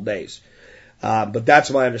for a couple of days. But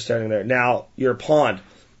that's my understanding there. Now, your pond.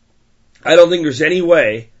 I don't think there's any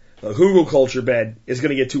way a hugelkultur bed is going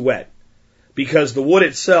to get too wet. Because the wood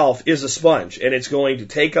itself is a sponge, and it's going to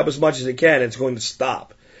take up as much as it can, and it's going to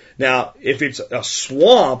stop. Now, if it's a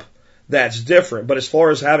swamp, that's different. But as far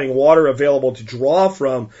as having water available to draw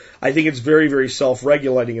from, I think it's very, very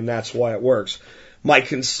self-regulating, and that's why it works. My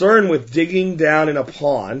concern with digging down in a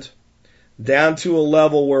pond, down to a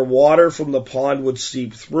level where water from the pond would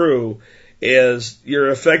seep through, is you're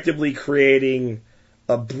effectively creating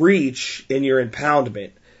a breach in your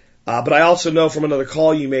impoundment. But I also know from another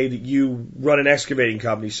call you made that you run an excavating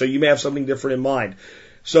company, so you may have something different in mind.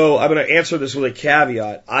 So I'm going to answer this with a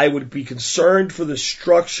caveat. I would be concerned for the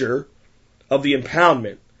structure of the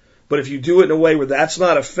impoundment. But if you do it in a way where that's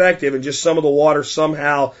not effective and just some of the water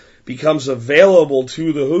somehow becomes available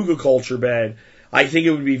to the hugelkultur bed, I think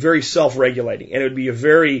it would be very self-regulating. And it would be a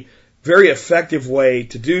very, very effective way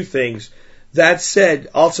to do things. That said,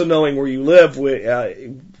 also knowing where you live,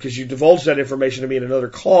 because you divulged that information to me in another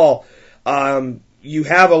call, you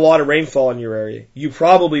have a lot of rainfall in your area. You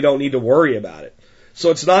probably don't need to worry about it.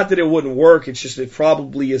 So it's not that it wouldn't work, it's just it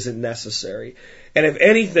probably isn't necessary. And if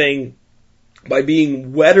anything, by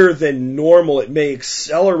being wetter than normal, it may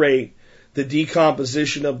accelerate the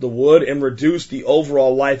decomposition of the wood and reduce the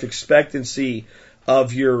overall life expectancy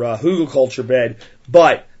of your hugelkultur bed.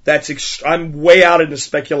 But I'm way out into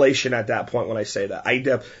speculation at that point when I say that. I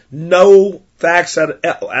have no facts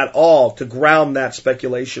at all to ground that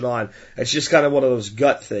speculation on. It's just kind of one of those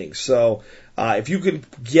gut things. So if you can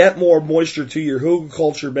get more moisture to your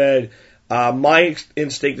hugelkultur bed, my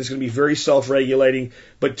instinct is going to be very self-regulating.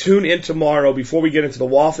 But tune in tomorrow before we get into the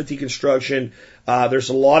waffa deconstruction. There's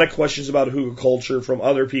a lot of questions about hugelkultur from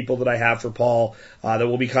other people that I have for Paul. That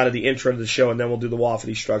will be kind of the intro to the show, and then we'll do the waffa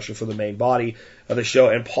deconstruction for the main body of the show.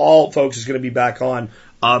 And Paul, folks, is going to be back on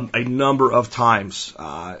a number of times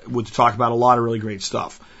to talk about a lot of really great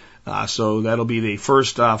stuff. So that'll be the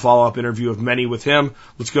first follow-up interview of many with him.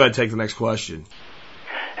 Let's go ahead and take the next question.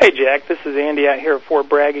 Hey, Jack, this is Andy out here at Fort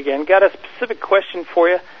Bragg again. Got a specific question for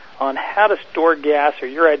you on how to store gas, or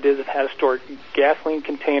your ideas of how to store gasoline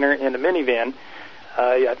container in a minivan.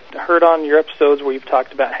 I heard on your episodes where you've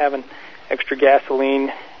talked about having extra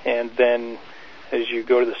gasoline, and then as you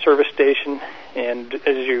go to the service station, and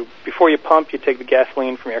before you pump, you take the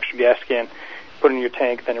gasoline from your extra gas can, put it in your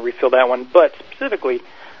tank, then you refill that one. But specifically,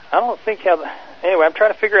 I don't think anyway, I'm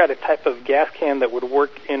trying to figure out a type of gas can that would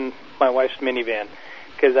work in my wife's minivan.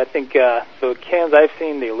 Because I think the cans I've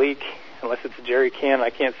seen, they leak, unless it's a jerry can.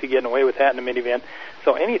 I can't see getting away with that in a minivan.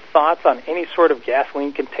 So any thoughts on any sort of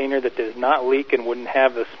gasoline container that does not leak and wouldn't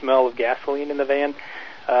have the smell of gasoline in the van?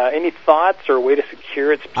 Any thoughts or a way to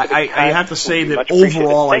secure it? I have to say that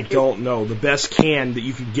overall I don't know. The best can that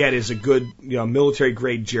you can get is a good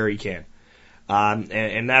military-grade jerry can.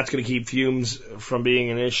 And that's going to keep fumes from being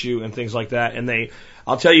an issue and things like that. And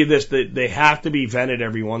I'll tell you this, they have to be vented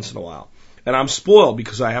every once in a while. And I'm spoiled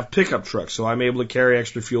because I have pickup trucks, so I'm able to carry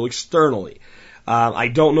extra fuel externally. I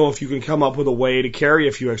don't know if you can come up with a way to carry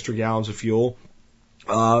a few extra gallons of fuel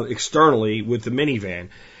externally with the minivan.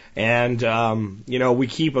 And, we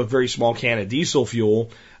keep a very small can of diesel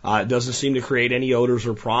fuel. It doesn't seem to create any odors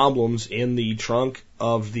or problems in the trunk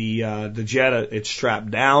of the Jetta. It's strapped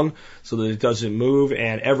down so that it doesn't move.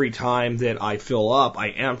 And every time that I fill up, I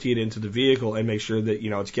empty it into the vehicle and make sure that,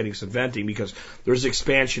 it's getting some venting, because there's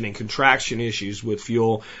expansion and contraction issues with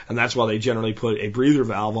fuel. And that's why they generally put a breather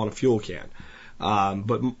valve on a fuel can.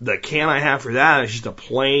 But the can I have for that is just a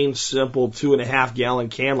plain, simple 2.5 gallon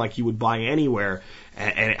can like you would buy anywhere.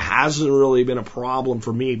 And it hasn't really been a problem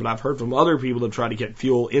for me, but I've heard from other people that try to get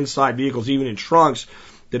fuel inside vehicles, even in trunks,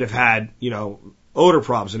 that have had, odor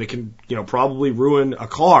problems. And it can, probably ruin a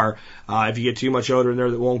car if you get too much odor in there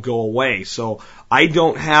that won't go away. So I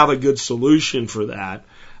don't have a good solution for that.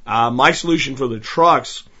 My solution for the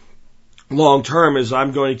trucks long term is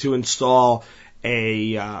I'm going to install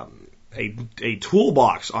a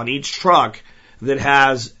toolbox on each truck that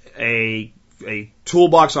has a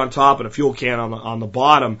toolbox on top and a fuel can on the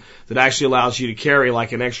bottom that actually allows you to carry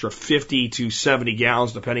like an extra 50 to 70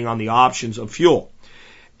 gallons depending on the options of fuel.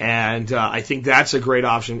 And I think that's a great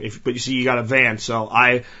option. But you see, you got a van. So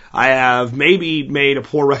I have maybe made a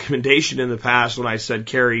poor recommendation in the past when I said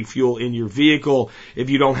carry fuel in your vehicle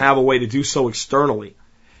if you don't have a way to do so externally.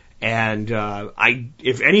 And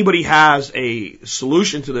if anybody has a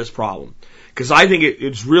solution to this problem, because I think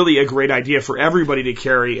it's really a great idea for everybody to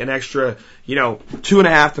carry an extra,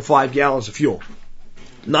 2.5 to 5 gallons of fuel.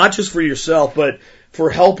 Not just for yourself, but for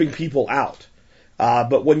helping people out.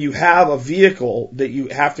 But when you have a vehicle that you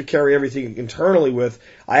have to carry everything internally with,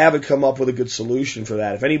 I haven't come up with a good solution for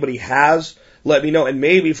that. If anybody has, let me know. And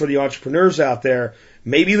maybe for the entrepreneurs out there,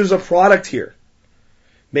 maybe there's a product here.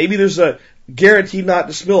 Maybe there's a guaranteed not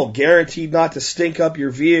to spill, guaranteed not to stink up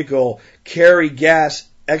your vehicle, carry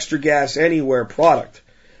extra gas anywhere product.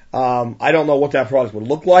 I don't know what that product would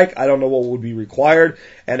look like. I don't know what would be required.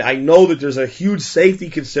 And I know that there's a huge safety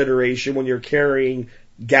consideration when you're carrying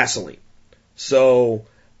gasoline. So,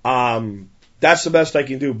 that's the best I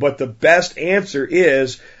can do. But the best answer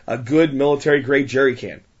is a good military grade jerry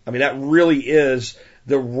can. I mean, that really is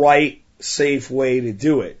the right, safe way to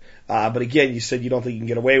do it. But again, you said you don't think you can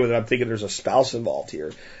get away with it. I'm thinking there's a spouse involved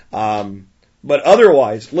here. But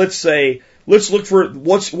otherwise, let's look for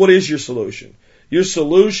what is your solution? Your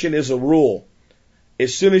solution is a rule.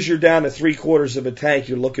 As soon as you're down to 3/4 of a tank,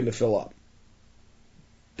 you're looking to fill up.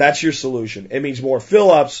 That's your solution. It means more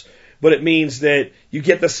fill-ups, but it means that you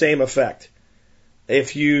get the same effect.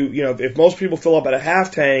 If if most people fill up at a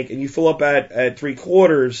half tank and you fill up at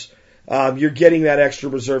 3/4, you're getting that extra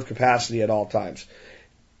reserve capacity at all times.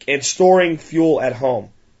 And storing fuel at home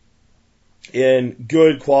in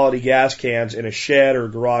good quality gas cans in a shed or a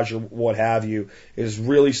garage or what have you is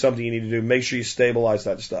really something you need to do. Make sure you stabilize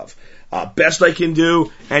that stuff. Best I can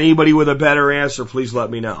do. Anybody with a better answer, please let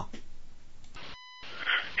me know.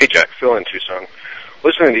 Hey, Jack. Phil in Tucson.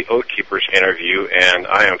 Listening to the Oath Keepers interview, and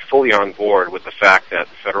I am fully on board with the fact that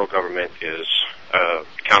the federal government is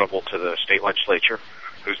accountable to the state legislature,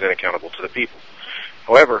 who's then accountable to the people.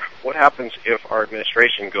 However, what happens if our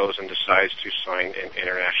administration goes and decides to sign an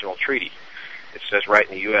international treaty? It says right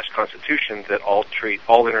in the U.S. Constitution that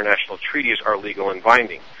all international treaties are legal and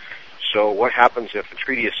binding. So what happens if a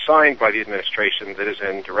treaty is signed by the administration that is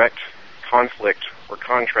in direct conflict or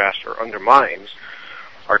contrast or undermines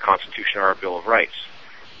our Constitution or our Bill of Rights?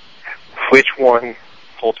 Which one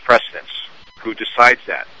holds precedence? Who decides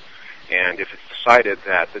that? And if it's decided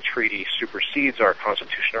that the treaty supersedes our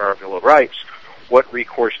Constitution or our Bill of Rights, what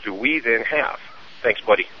recourse do we then have? Thanks,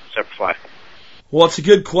 buddy. Semper Fi. Well, it's a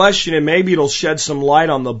good question, and maybe it'll shed some light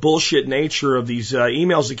on the bullshit nature of these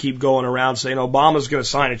emails that keep going around saying Obama's going to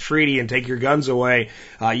sign a treaty and take your guns away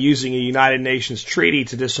using a United Nations treaty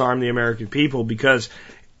to disarm the American people, because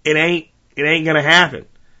it ain't going to happen.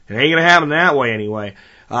 It ain't going to happen that way anyway.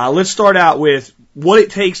 Let's start out with what it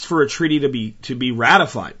takes for a treaty to be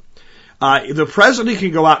ratified. The president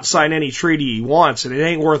can go out and sign any treaty he wants, and it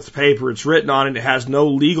ain't worth the paper it's written on, and it has no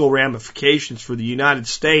legal ramifications for the United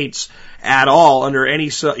States at all under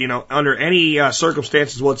any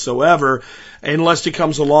circumstances whatsoever, unless it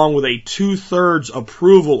comes along with a 2/3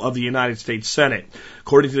 approval of the United States Senate.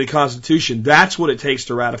 According to the Constitution, that's what it takes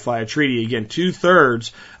to ratify a treaty. Again,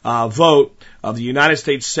 2/3 vote of the United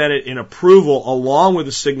States Senate in approval, along with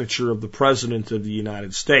the signature of the President of the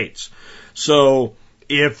United States. So,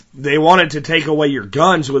 if they wanted to take away your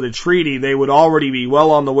guns with a treaty, they would already be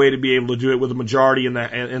well on the way to be able to do it with a majority in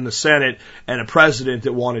the Senate and a president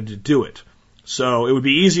that wanted to do it. So it would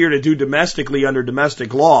be easier to do domestically under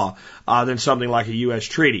domestic law than something like a U.S.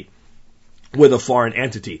 treaty with a foreign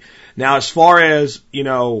entity. Now, as far as,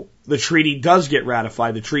 the treaty does get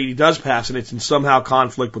ratified, the treaty does pass, and it's in somehow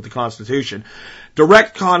conflict with the Constitution.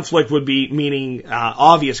 Direct conflict would be meaning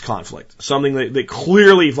obvious conflict, something that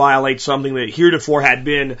clearly violates something that heretofore had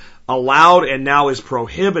been allowed and now is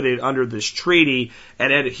prohibited under this treaty,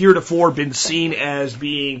 and had heretofore been seen as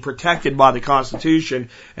being protected by the Constitution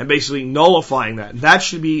and basically nullifying that. And that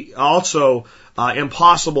should be also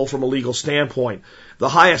impossible from a legal standpoint. The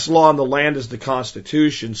highest law in the land is the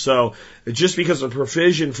Constitution, so just because a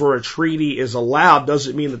provision for a treaty is allowed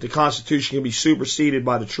doesn't mean that the Constitution can be superseded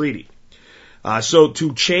by the treaty. So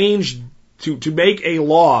to make a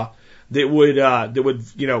law that would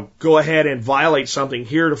go ahead and violate something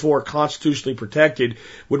heretofore constitutionally protected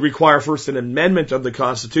would require first an amendment of the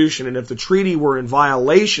Constitution, and if the treaty were in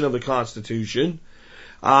violation of the Constitution,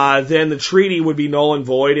 then the treaty would be null and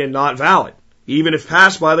void and not valid. Even if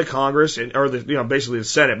passed by the Congress basically the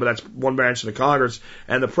Senate, but that's one branch of the Congress,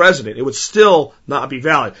 and the President, it would still not be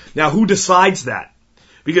valid. Now, who decides that?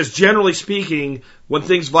 Because generally speaking, when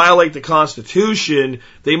things violate the Constitution,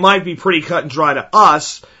 they might be pretty cut and dry to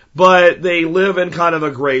us, but they live in kind of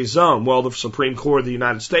a gray zone. Well, the Supreme Court of the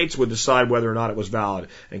United States would decide whether or not it was valid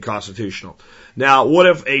and constitutional. Now, what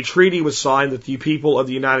if a treaty was signed that the people of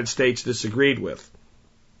the United States disagreed with?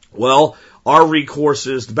 Well, our recourse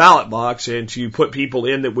is the ballot box, and to put people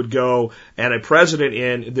in that would go, and a president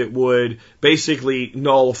in that would basically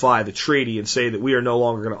nullify the treaty and say that we are no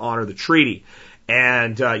longer going to honor the treaty.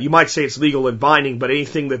 And you might say it's legal and binding, but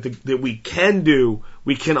anything that we can do,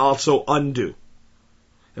 we can also undo.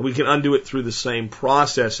 And we can undo it through the same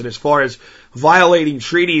process. And as far as violating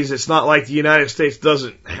treaties, it's not like the United States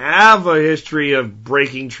doesn't have a history of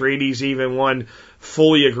breaking treaties, even one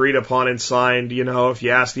fully agreed upon and signed. If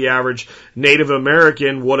you ask the average Native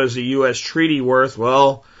American, what is a U.S. treaty worth?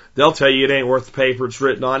 Well, they'll tell you it ain't worth the paper it's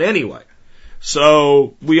written on anyway.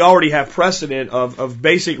 So we already have precedent of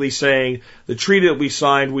basically saying the treaty that we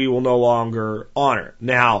signed we will no longer honor.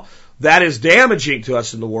 Now, that is damaging to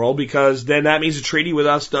us in the world, because then that means a treaty with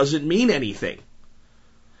us doesn't mean anything.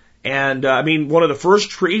 And one of the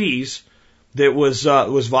first treaties that was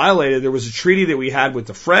violated, there was a treaty that we had with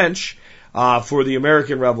the French for the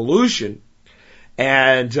American Revolution.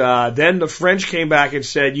 And then the French came back and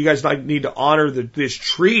said, you guys need to honor this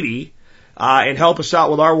treaty and help us out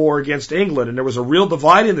with our war against England. And there was a real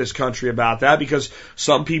divide in this country about that, because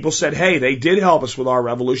some people said, hey, they did help us with our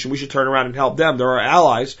revolution, we should turn around and help them, they're our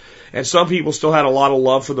allies. And some people still had a lot of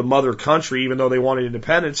love for the mother country, even though they wanted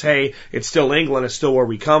independence. Hey, it's still England, it's still where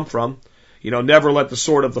we come from. Never let the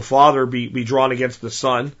sword of the father be drawn against the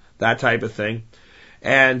son, that type of thing.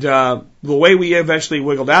 And the way we eventually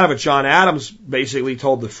wiggled out of it, John Adams basically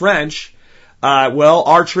told the French,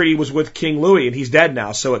 our treaty was with King Louis, and he's dead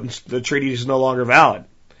now, so the treaty is no longer valid.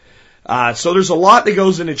 So there's a lot that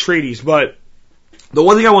goes into treaties, but the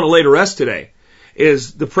one thing I want to lay to rest today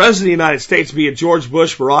is the President of the United States, be it George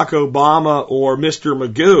Bush, Barack Obama, or Mr.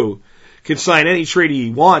 Magoo, can sign any treaty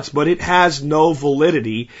he wants, but it has no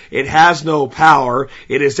validity, it has no power,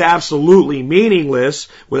 it is absolutely meaningless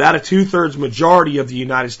without a 2/3 majority of the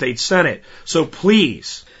United States Senate. So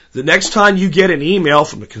please, the next time you get an email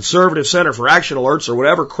from the Conservative Center for Action Alerts or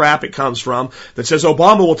whatever crap it comes from that says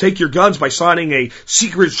Obama will take your guns by signing a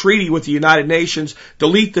secret treaty with the United Nations,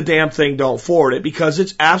 delete the damn thing, don't forward it, because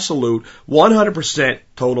it's absolute 100%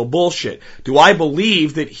 total bullshit. Do I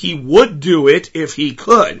believe that he would do it if he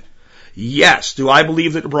could? Yes. Do I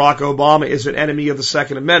believe that Barack Obama is an enemy of the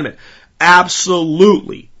Second Amendment?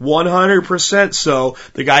 Absolutely. 100% so.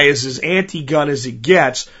 The guy is as anti-gun as it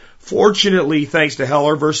gets. Fortunately, thanks to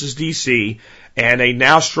Heller versus D.C. and a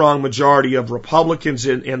now strong majority of Republicans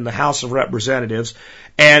in the House of Representatives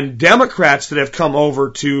and Democrats that have come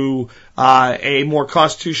over to a more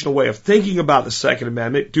constitutional way of thinking about the Second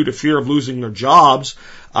Amendment due to fear of losing their jobs,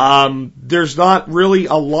 there's not really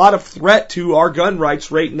a lot of threat to our gun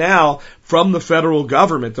rights right now from the federal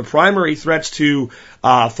government. The primary threats to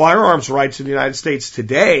firearms rights in the United States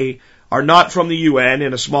today are not from the UN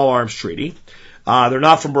in a small arms treaty. They're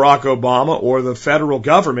not from Barack Obama or the federal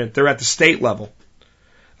government. They're at the state level.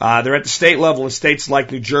 They're at the state level in states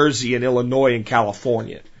like New Jersey and Illinois and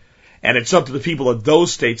California. And it's up to the people of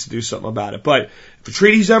those states to do something about it. But if a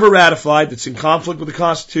treaty's ever ratified that's in conflict with the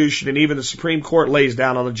Constitution and even the Supreme Court lays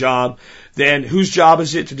down on the job, then whose job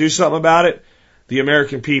is it to do something about it? the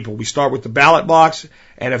American people. We start with the ballot box,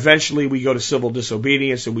 and eventually we go to civil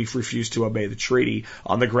disobedience, and we refuse to obey the treaty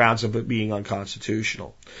on the grounds of it being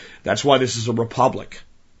unconstitutional. That's why this is a republic.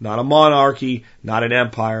 Not a monarchy, not an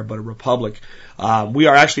empire, but a republic. We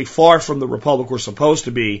are actually far from the republic we're supposed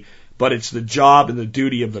to be, but it's the job and the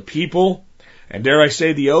duty of the people, and dare I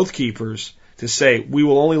say the Oath Keepers, to say, we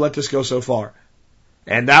will only let this go so far.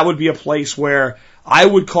 And that would be a place where I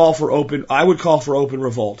would call for open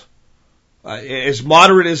revolt. As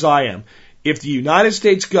moderate as I am, if the United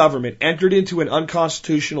States government entered into an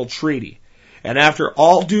unconstitutional treaty, and after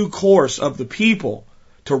all due course of the people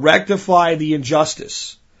to rectify the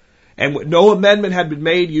injustice, and no amendment had been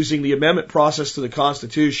made using the amendment process to the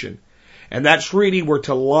Constitution, and that treaty were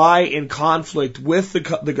to lie in conflict with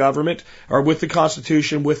the government, or with the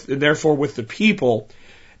Constitution, and therefore with the people,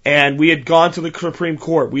 and we had gone to the Supreme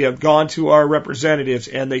Court, we had gone to our representatives,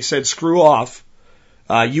 and they said, screw off,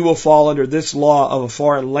 you will fall under this law of a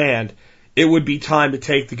foreign land, it would be time to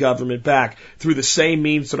take the government back through the same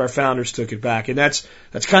means that our founders took it back. And that's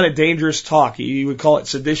kind of dangerous talk. You would call it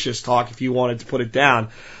seditious talk if you wanted to put it down.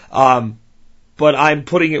 But I'm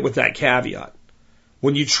putting it with that caveat.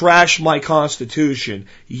 When you trash my Constitution,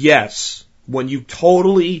 yes. When you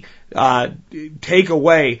totally take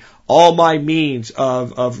away all my means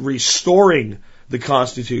of restoring the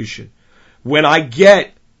Constitution, when I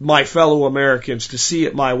get my fellow Americans to see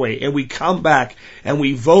it my way, and we come back and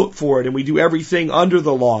we vote for it and we do everything under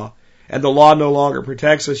the law, and the law no longer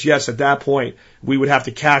protects us, yes, at that point we would have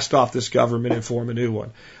to cast off this government and form a new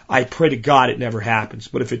one. I pray to God it never happens,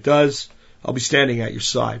 but if it does, I'll be standing at your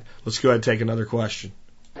side. Let's go ahead and take another question.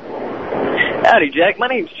 Howdy, Jack. My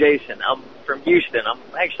name's Jason. I'm from Houston. I'm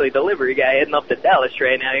actually a delivery guy heading up to Dallas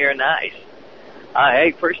right now here in the ice.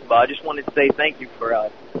 Hey, first of all, I just wanted to say thank you for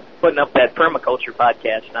putting up that permaculture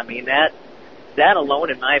podcast. I mean, that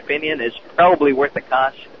alone, in my opinion, is probably worth the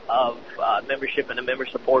cost of membership in a member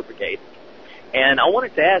support brigade. And I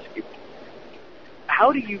wanted to ask you,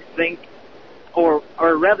 how do you think, or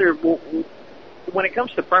rather, when it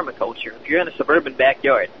comes to permaculture, if you're in a suburban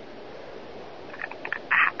backyard,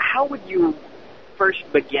 how would you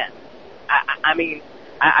first begin? I mean,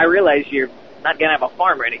 I realize you're not going to have a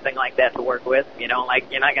farm or anything like that to work with, you know,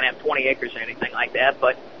 like you're not going to have 20 acres or anything like that,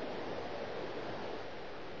 but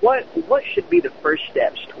what should be the first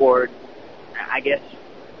steps toward, I guess,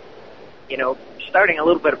 you know, starting a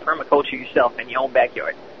little bit of permaculture yourself in your own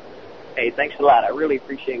backyard? Hey, thanks a lot. I really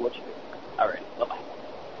appreciate what you do. All right, bye-bye.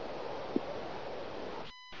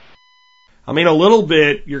 I mean, a little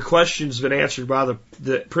bit, your question's been answered by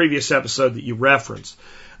the previous episode that you referenced.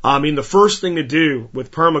 I mean, the first thing to do with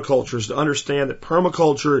permaculture is to understand that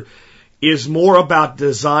permaculture is more about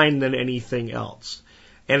design than anything else.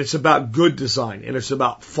 And it's about good design, and it's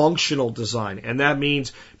about functional design. And that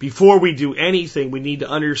means before we do anything, we need to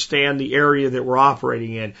understand the area that we're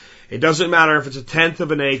operating in. It doesn't matter if it's a tenth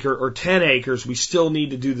of an acre or 10 acres, we still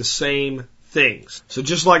need to do the same things. So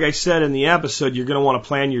just like I said in the episode, you're going to want to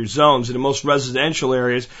plan your zones. And in most residential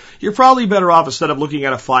areas, you're probably better off, instead of looking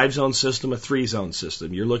at a 5-zone system, a 3-zone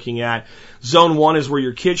system. You're looking at zone 1 is where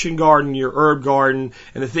your kitchen garden, your herb garden,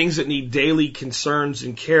 and the things that need daily concerns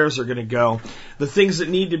and cares are going to go. The things that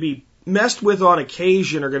need to be messed with on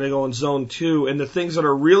occasion are going to go in zone 2, and the things that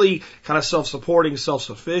are really kind of self-supporting,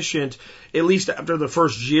 self-sufficient, at least after the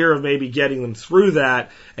first year of maybe getting them through that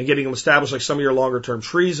and getting them established, like some of your longer-term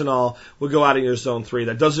trees and all, will go out in your zone 3.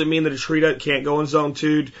 That doesn't mean that a tree can't go in zone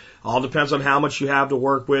 2. All depends on how much you have to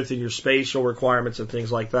work with and your spatial requirements and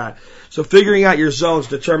things like that. So figuring out your zones,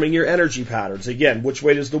 determining your energy patterns. Again, which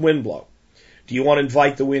way does the wind blow? Do you want to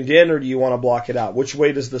invite the wind in, or do you want to block it out? Which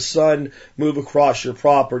way does the sun move across your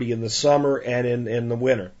property in the summer and in the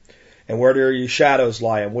winter? And where do your shadows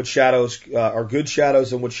lie? And which shadows are good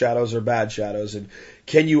shadows and which shadows are bad shadows? And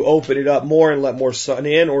can you open it up more and let more sun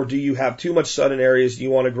in, or do you have too much sun in areas and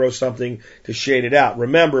you want to grow something to shade it out?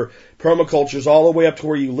 Remember, permaculture is all the way up to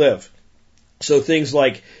where you live. So things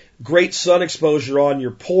like great sun exposure on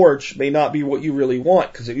your porch may not be what you really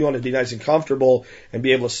want, because if you want to be nice and comfortable and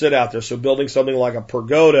be able to sit out there. So building something like a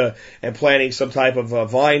pergola and planting some type of a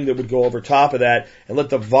vine that would go over top of that and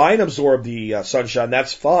let the vine absorb the sunshine,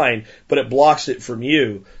 that's fine, but it blocks it from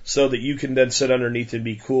you so that you can then sit underneath and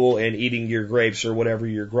be cool and eating your grapes or whatever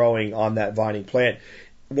you're growing on that vining plant.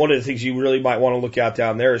 One of the things you really might want to look out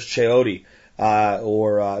down there is chayote,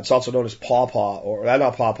 or it's also known as pawpaw, or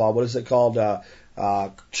not pawpaw, what is it called?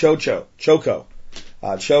 Choco,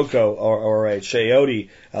 or a chayote.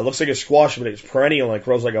 Looks like a squash, but it's perennial and it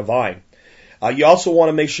grows like a vine. You also want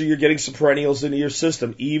to make sure you're getting some perennials into your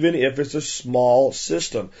system, even if it's a small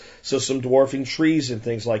system. So some dwarfing trees and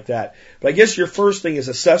things like that. But I guess your first thing is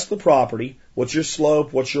assess the property. What's your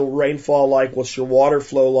slope? What's your rainfall like? What's your water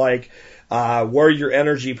flow like? Where are your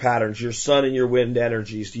energy patterns, your sun and your wind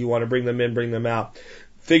energies? Do you want to bring them in, bring them out?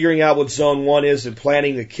 Figuring out what zone 1 is and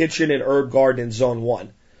planning the kitchen and herb garden in zone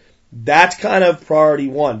 1. That's kind of priority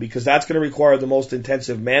 1 because that's going to require the most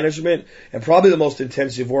intensive management and probably the most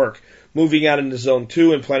intensive work. Moving out into zone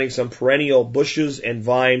 2 and planting some perennial bushes and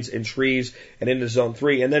vines and trees and into zone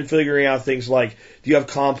 3. And then figuring out things like, do you have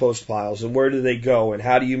compost piles and where do they go and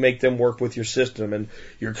how do you make them work with your system? And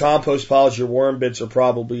your compost piles, your worm bits are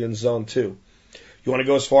probably in zone 2. You want to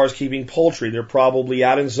go as far as keeping poultry. They're probably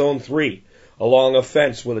out in zone 3 along a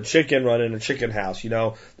fence with a chicken run in a chicken house. You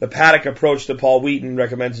know, the paddock approach that Paul Wheaton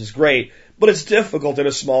recommends is great, but it's difficult in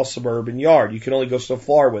a small suburban yard. You can only go so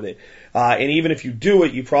far with it. And even if you do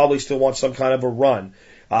it, you probably still want some kind of a run.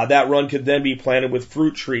 That run could then be planted with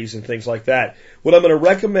fruit trees and things like that. What I'm going to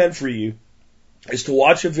recommend for you is to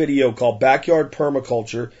watch a video called Backyard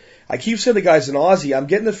Permaculture. I keep saying the guy's an Aussie. I'm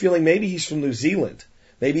getting the feeling maybe he's from New Zealand.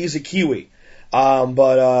 Maybe he's a Kiwi.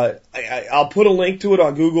 But I'll put a link to it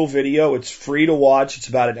on Google Video. It's free to watch. It's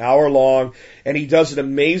about an hour long, and he does an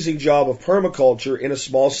amazing job of permaculture in a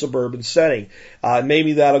small suburban setting.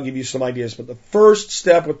 Maybe that'll give you some ideas. But the first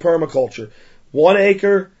step with permaculture, 1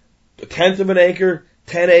 acre, 1/10 of an acre,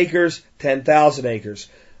 10 acres, 10,000 acres.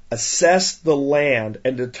 Assess the land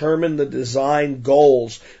and determine the design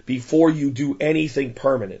goals before you do anything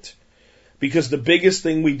permanent. Because the biggest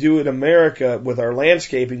thing we do in America with our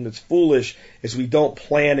landscaping that's foolish is we don't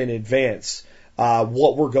plan in advance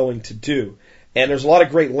what we're going to do. And there's a lot of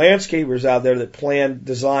great landscapers out there that plan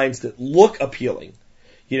designs that look appealing,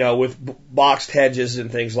 you know, with boxed hedges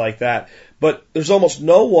and things like that. But there's almost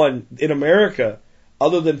no one in America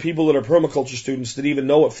other than people that are permaculture students that even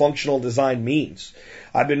know what functional design means.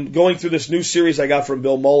 I've been going through this new series I got from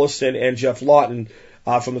Bill Mollison and Jeff Lawton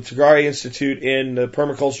from the Tagari Institute in the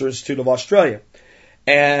Permaculture Institute of Australia.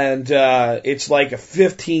 And it's like a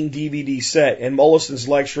 15 DVD set. And Mollison's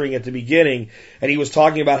lecturing at the beginning, and he was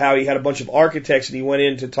talking about how he had a bunch of architects, and he went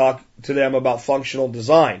in to talk to them about functional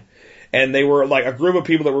design. And they were like a group of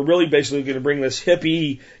people that were really basically going to bring this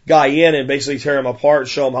hippie guy in and basically tear him apart and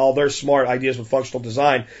show him how their smart ideas with functional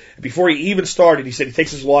design. And before he even started, he said he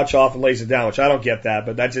takes his watch off and lays it down, which I don't get that,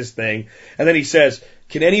 but that's his thing. And then he says,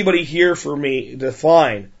 can anybody here for me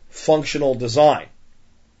define functional design?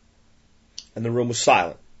 And the room was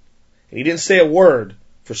silent. And he didn't say a word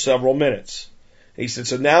for several minutes. And he said,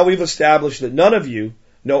 so now we've established that none of you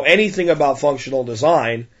know anything about functional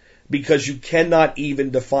design because you cannot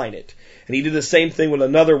even define it. And he did the same thing with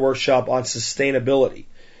another workshop on sustainability.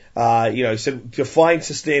 He said, define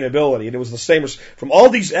sustainability. And it was the same from all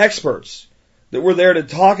these experts that were there to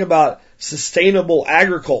talk about sustainable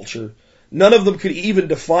agriculture. None of them could even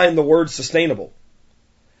define the word sustainable.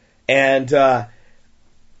 And, what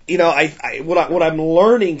I'm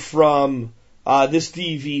learning from this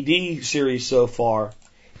DVD series so far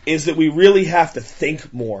is that we really have to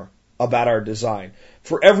think more about our design.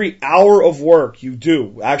 For every hour of work you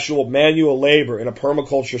do, actual manual labor in a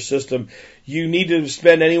permaculture system, you need to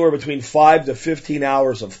spend anywhere between 5 to 15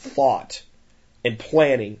 hours of thought and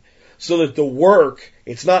planning so that the work,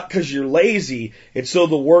 it's not because you're lazy, it's so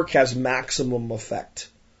the work has maximum effect.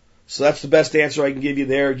 So that's the best answer I can give you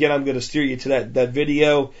there. Again, I'm going to steer you to that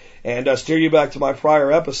video and steer you back to my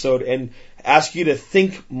prior episode and ask you to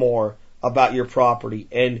think more about your property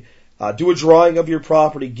and do a drawing of your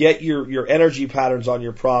property, get your energy patterns on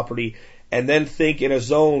your property, and then think in a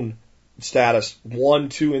zone status 1,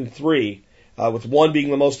 2, and 3, with 1 being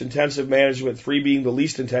the most intensive management, 3 being the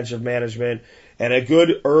least intensive management, and a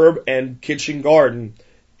good herb and kitchen garden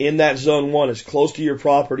in that zone 1 as close to your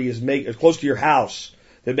property as close to your house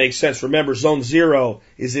that makes sense. Remember, zone 0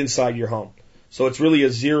 is inside your home. So it's really a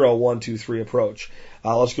 0, 1, 2, 3 approach.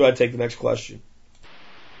 Let's go ahead and take the next question.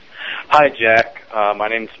 Hi, Jack. My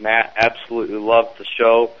name's Matt. Absolutely love the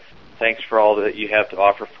show. Thanks for all that you have to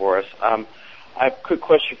offer for us. I have a quick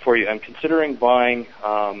question for you. I'm considering buying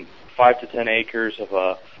 5 to 10 acres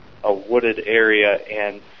of a wooded area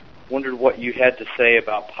and wondered what you had to say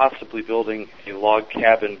about possibly building a log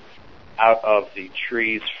cabin out of the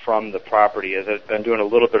trees from the property. As I've been doing a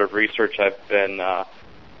little bit of research, I've been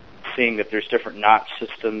seeing that there's different notch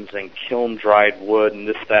systems and kiln-dried wood and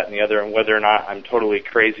this, that, and the other, and whether or not I'm totally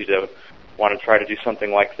crazy to want to try to do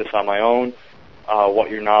something like this on my own, what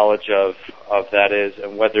your knowledge of that is,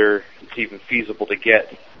 and whether it's even feasible to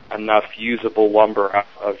get enough usable lumber out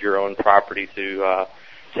of your own property to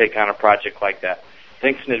take on a project like that.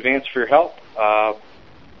 Thanks in advance for your help.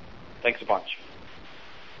 Thanks a bunch.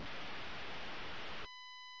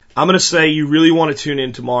 I'm going to say you really want to tune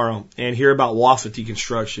in tomorrow and hear about wafati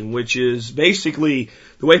construction, which is basically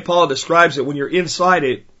the way Paula describes it. When you're inside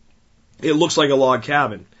it, it looks like a log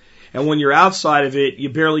cabin. And when you're outside of it, you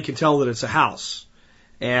barely can tell that it's a house.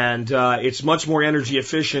 And it's much more energy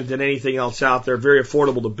efficient than anything else out there, very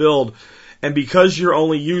affordable to build. And because you're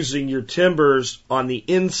only using your timbers on the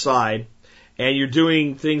inside, and you're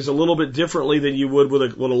doing things a little bit differently than you would with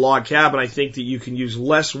a log cabin, I think that you can use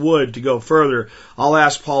less wood to go further. I'll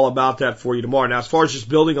ask Paul about that for you tomorrow. Now, as far as just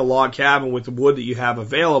building a log cabin with the wood that you have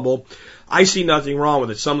available, I see nothing wrong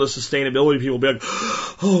with it. Some of the sustainability people will be like,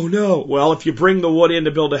 oh no. Well, if you bring the wood in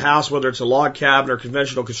to build a house, whether it's a log cabin or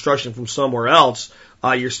conventional construction from somewhere else,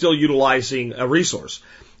 you're still utilizing a resource.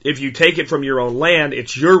 If you take it from your own land,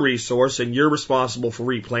 it's your resource and you're responsible for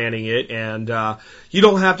replanting it, and you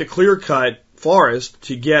don't have to clear cut forest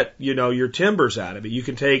to get, your timbers out of it. You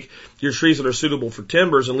can take your trees that are suitable for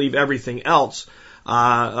timbers and leave everything else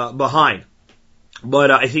behind.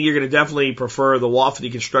 But I think you're going to definitely prefer the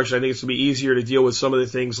wafati construction. I think it's going to be easier to deal with some of the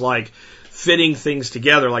things like fitting things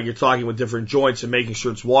together, like you're talking with different joints and making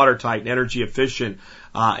sure it's watertight and energy efficient,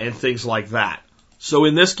 and things like that. So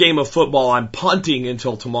in this game of football, I'm punting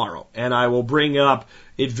until tomorrow, and I will bring up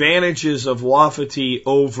advantages of wafati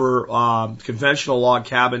over conventional log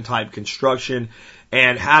cabin type construction,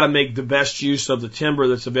 and how to make the best use of the timber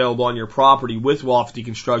that's available on your property with wafati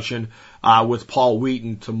construction with Paul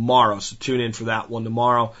Wheaton tomorrow. So tune in for that one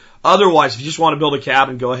tomorrow. Otherwise, if you just want to build a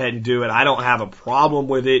cabin, go ahead and do it. I don't have a problem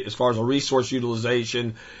with it as far as a resource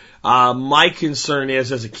utilization. My concern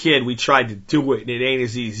is, as a kid, we tried to do it, and it ain't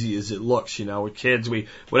as easy as it looks. With kids,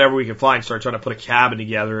 whatever we could find, start trying to put a cabin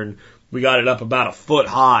together, and we got it up about a foot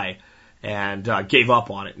high and gave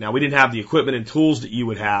up on it. Now, we didn't have the equipment and tools that you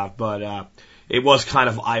would have, but it was kind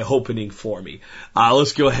of eye-opening for me.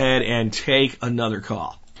 Let's go ahead and take another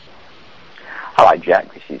call. Hello,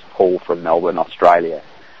 Jack. This is Paul from Melbourne, Australia.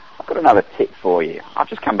 I've got another tip for you. I've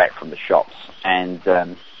just come back from the shops, and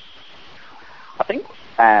I think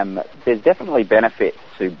there's definitely benefit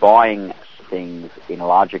to buying things in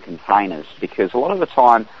larger containers, because a lot of the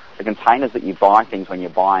time the containers that you buy things when you're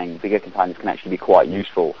buying bigger containers can actually be quite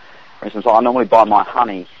useful. For instance, I normally buy my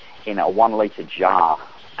honey in a 1 litre jar,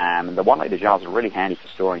 and the 1 litre jars are really handy for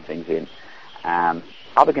storing things in.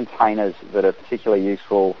 Other containers that are particularly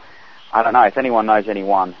useful, I don't know if anyone knows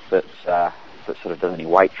anyone that sort of does any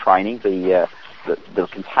weight training. The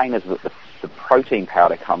containers that the protein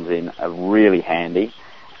powder comes in are really handy.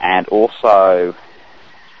 And also,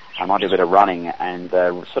 I might do a bit of running, and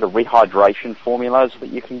sort of rehydration formulas that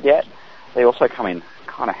you can get. They also come in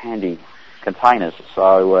kind of handy containers.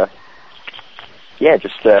 So,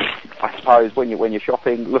 I suppose when you're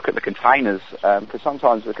shopping, look at the containers, because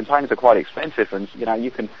sometimes the containers are quite expensive, and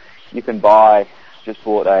you can buy. Just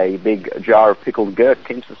bought a big jar of pickled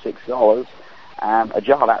gherkins for $6. A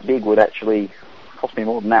jar that big would actually cost me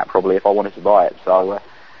more than that probably if I wanted to buy it. So,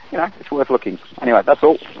 it's worth looking. Anyway, that's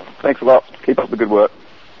all. Thanks a lot. Keep up the good work.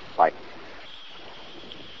 Bye.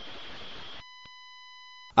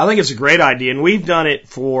 I think it's a great idea, and we've done it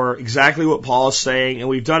for exactly what Paul is saying, and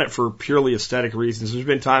we've done it for purely aesthetic reasons. There's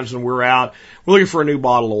been times when we're out, we're looking for a new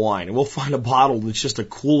bottle of wine, and we'll find a bottle that's just a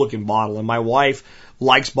cool-looking bottle, and my wife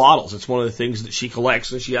likes bottles. It's one of the things that she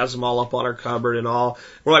collects, and she has them all up on her cupboard and all.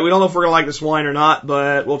 We're like, we don't know if we're going to like this wine or not,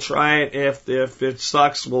 but we'll try it. If it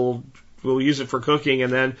sucks, we'll use it for cooking,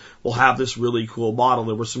 and then we'll have this really cool bottle.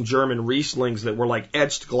 There were some German Rieslings that were like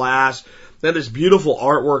etched glass. They had this beautiful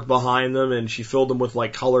artwork behind them, and she filled them with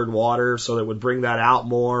like colored water so that it would bring that out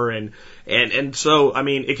more. And so, I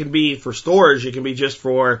mean, it can be for storage. It can be just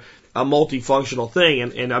for a multifunctional thing.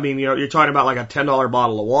 And I mean, you're talking about like a $10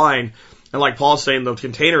 bottle of wine. And like Paul's saying, the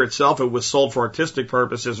container itself, if it was sold for artistic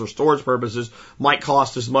purposes or storage purposes, might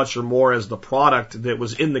cost as much or more as the product that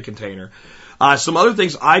was in the container. Some other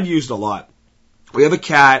things I've used a lot. We have a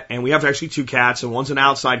cat, and we have actually 2 cats, and one's an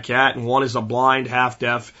outside cat, and one is a blind,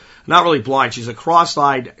 half-deaf, not really blind, she's a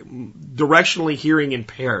cross-eyed, directionally hearing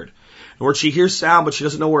impaired. Where she hears sound, but she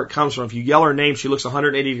doesn't know where it comes from. If you yell her name, she looks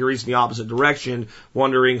 180 degrees in the opposite direction,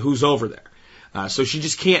 wondering who's over there. So she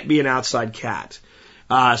just can't be an outside cat.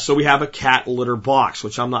 So we have a cat litter box,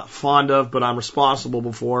 which I'm not fond of, but I'm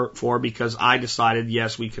responsible for because I decided,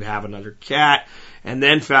 yes, we could have another cat, and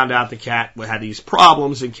then found out the cat had these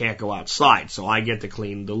problems and can't go outside, so I get to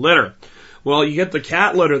clean the litter. Well, you get the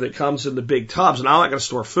cat litter that comes in the big tubs, and I'm not going to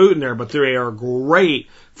store food in there, but they are great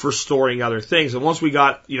for storing other things. And once we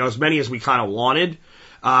got, as many as we kind of wanted,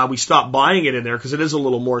 We stopped buying it in there because it is a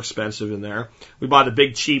little more expensive in there. We buy the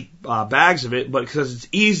big cheap bags of it, but because it's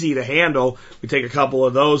easy to handle, we take a couple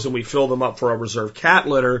of those and we fill them up for a reserve cat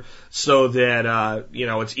litter so that,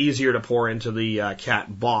 it's easier to pour into the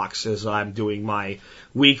cat box as I'm doing my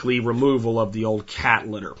weekly removal of the old cat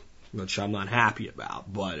litter, which I'm not happy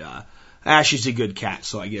about. But she's a good cat,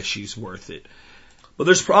 so I guess she's worth it. But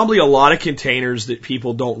there's probably a lot of containers that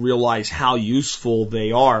people don't realize how useful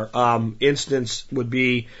they are. Instance would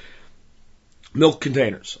be milk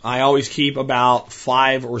containers. I always keep about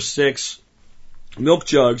 5 or 6 milk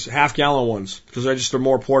jugs, half-gallon ones, because they're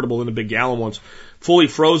more portable than the big gallon ones, fully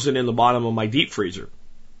frozen in the bottom of my deep freezer.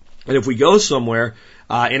 And if we go somewhere,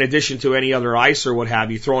 in addition to any other ice or what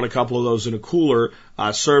have you, throwing a couple of those in a cooler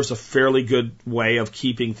serves a fairly good way of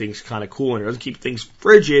keeping things kind of cool. And it doesn't keep things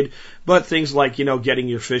frigid, but things like, getting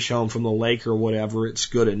your fish home from the lake or whatever, it's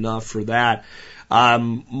good enough for that.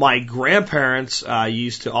 My grandparents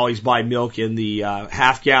used to always buy milk in the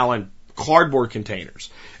half-gallon cardboard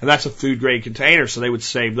containers. And that's a food-grade container, so they would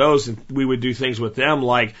save those, and we would do things with them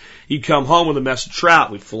like you'd come home with a mess of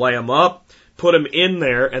trout. We'd fillet them up, put them in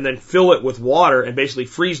there, and then fill it with water and basically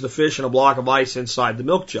freeze the fish in a block of ice inside the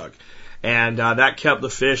milk jug. And that kept the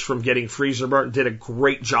fish from getting freezer burnt, did a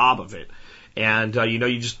great job of it. And,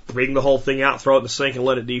 you just bring the whole thing out, throw it in the sink, and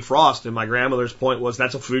let it defrost. And my grandmother's point was,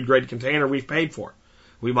 that's a food-grade container we've paid for.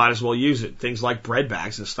 We might as well use it. Things like bread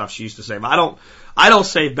bags and stuff she used to save. I don't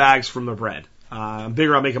save bags from the bread. I'm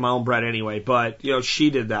bigger on making my own bread anyway, but,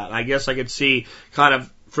 she did that. I guess I could see kind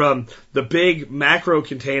of from the big macro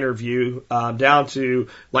container view down to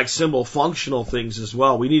like simple functional things as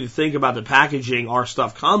well. We need to think about the packaging our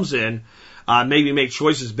stuff comes in, maybe make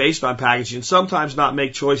choices based on packaging, sometimes not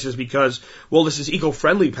make choices because, this is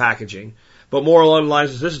eco-friendly packaging, but more along the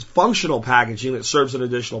lines of this is functional packaging that serves an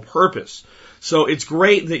additional purpose. So it's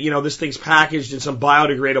great that, this thing's packaged in some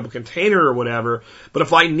biodegradable container or whatever, but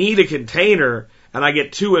if I need a container and I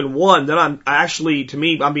get 2 in 1, then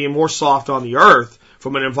I'm being more soft on the earth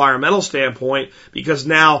from an environmental standpoint, because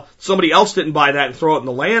now somebody else didn't buy that and throw it in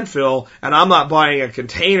the landfill, and I'm not buying a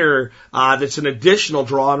container that's an additional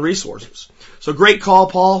draw on resources. So great call,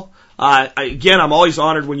 Paul. Again, I'm always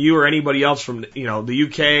honored when you or anybody else from, the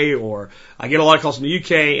UK, or I get a lot of calls from the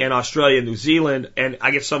UK and Australia and New Zealand, and I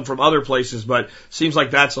get some from other places, but seems like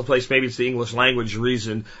that's the place, maybe it's the English language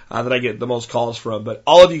reason that I get the most calls from. But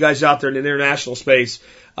all of you guys out there in the international space,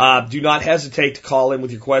 do not hesitate to call in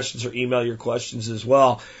with your questions or email your questions as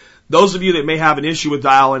well. Those of you that may have an issue with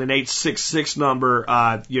dialing an 866 number,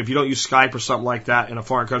 if you don't use Skype or something like that in a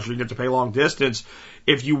foreign country, you get to pay long distance.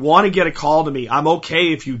 If you want to get a call to me, I'm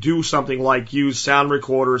okay if you do something like use sound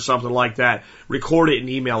recorder or something like that, record it and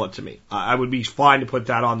email it to me. I would be fine to put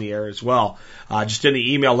that on the air as well. Just in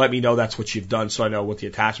the email, let me know that's what you've done so I know what the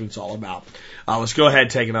attachment's all about. Let's go ahead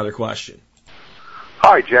and take another question.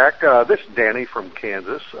 Hi, Jack. This is Danny from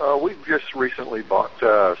Kansas. We've just recently bought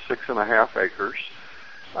 6.5 acres,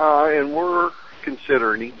 and we're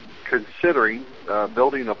considering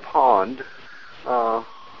building a pond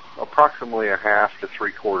approximately 1/2 to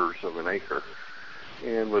 3/4 of an acre,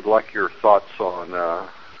 and would like your thoughts on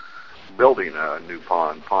building a new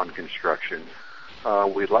pond construction.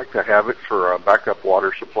 We'd like to have it for a backup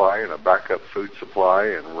water supply and a backup food supply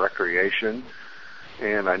and recreation.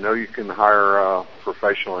 And I know you can hire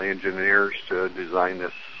professional engineers to design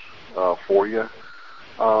this for you.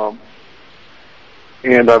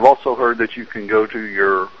 And I've also heard that you can go to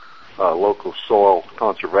your local soil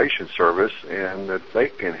conservation service and that they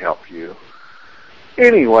can help you.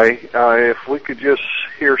 Anyway, if we could just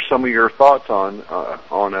hear some of your thoughts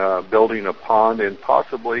on building a pond and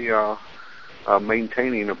possibly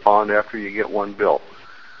maintaining a pond after you get one built.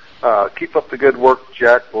 Keep up the good work,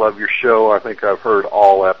 Jack. Love your show. I think I've heard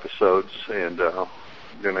all episodes and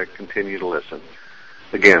going to continue to listen.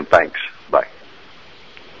 Again, thanks. Bye.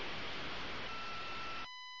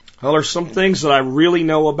 Well, there's some things that I really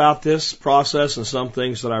know about this process and some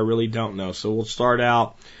things that I really don't know. So we'll start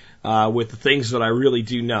out with the things that I really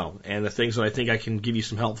do know and the things that I think I can give you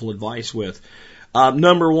some helpful advice with.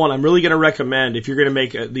 Number one, I'm really going to recommend if you're going to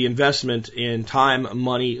make the investment in time,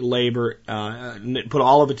 money, labor, put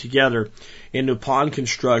all of it together into pond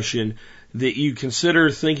construction, that you consider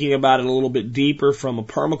thinking about it a little bit deeper from a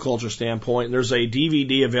permaculture standpoint. And there's a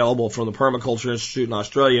DVD available from the Permaculture Institute in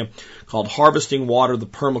Australia called Harvesting Water the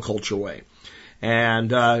Permaculture Way.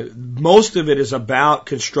 And most of it is about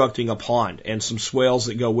constructing a pond and some swales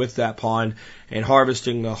that go with that pond and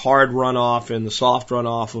harvesting the hard runoff and the soft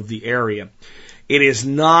runoff of the area. It is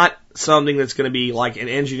not something that's going to be like an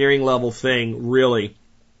engineering level thing, really.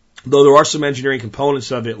 Though there are some engineering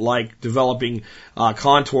components of it, like developing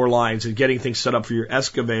contour lines and getting things set up for your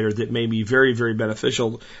excavator that may be very, very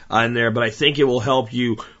beneficial in there. But I think it will help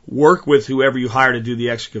you work with whoever you hire to do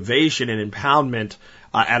the excavation and impoundment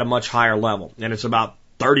at a much higher level. And it's about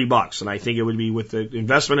 $30. And I think it would be, with the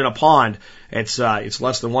investment in a pond, it's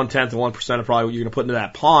less than 1/10 of 1% of probably what you're going to put into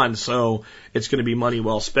that pond. So it's going to be money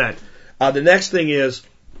well spent. The next thing is,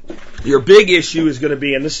 your big issue is going to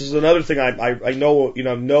be, and this is another thing I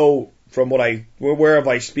know from wherever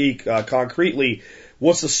I speak concretely,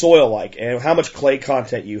 what's the soil like and how much clay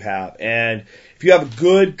content you have. And if you have a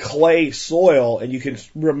good clay soil and you can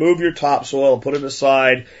remove your topsoil and put it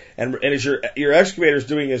aside, and as your excavator is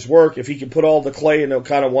doing his work, if he can put all the clay in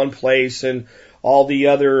kind of one place and all the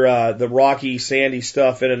other the rocky, sandy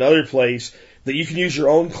stuff in another place, that you can use your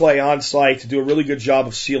own clay on site to do a really good job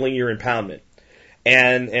of sealing your impoundment.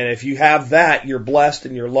 And if you have that, you're blessed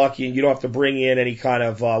and you're lucky, and you don't have to bring in any kind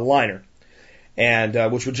of liner.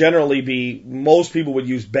 And which would generally be, most people would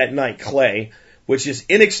use bentonite clay, which is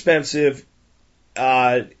inexpensive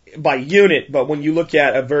by unit, but when you look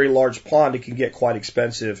at a very large pond, it can get quite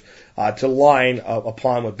expensive to line a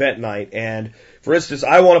pond with bentonite. And for instance,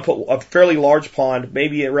 I want to put a fairly large pond,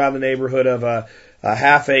 maybe around the neighborhood of a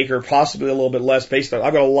half acre, possibly a little bit less, based on,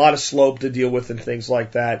 I've got a lot of slope to deal with and things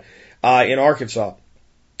like that. In Arkansas.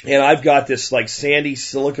 And I've got this like sandy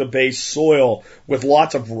silica-based soil with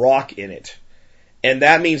lots of rock in it. And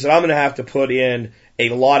that means that I'm going to have to put in a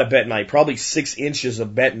lot of bentonite, probably 6 inches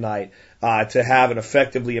of bentonite, to have an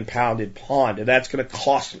effectively impounded pond. And that's going to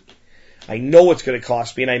cost me. I know it's going to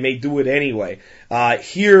cost me, and I may do it anyway.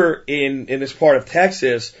 Here in this part of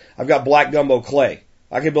Texas, I've got black gumbo clay.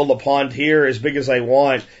 I can build a pond here as big as I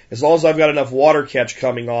want. As long as I've got enough water catch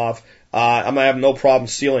coming off, I'm going to have no problem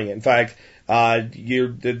sealing it. In fact,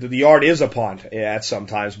 the yard is a pond at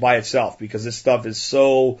sometimes by itself, because this stuff is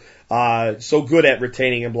so good at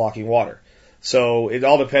retaining and blocking water. So it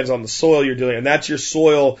all depends on the soil you're doing, and that's your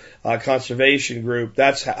soil conservation group.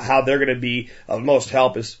 That's how they're going to be of most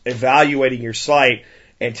help, is evaluating your site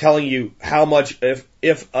and telling you how much,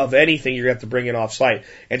 if of anything, you're going to have to bring in off site.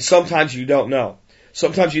 And sometimes you don't know.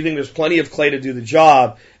 Sometimes you think there's plenty of clay to do the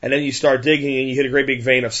job, and then you start digging and you hit a great big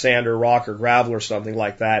vein of sand or rock or gravel or something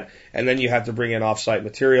like that, and then you have to bring in off-site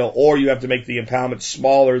material, or you have to make the impoundment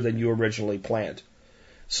smaller than you originally planned.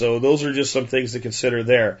 So those are just some things to consider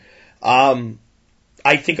there.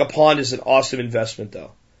 I think a pond is an awesome investment,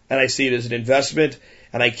 though, and I see it as an investment,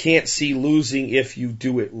 and I can't see losing if you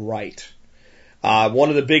do it right. One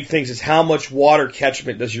of the big things is, how much water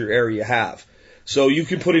catchment does your area have? So you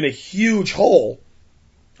can put in a huge hole,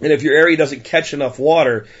 and if your area doesn't catch enough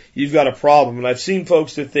water, you've got a problem. And I've seen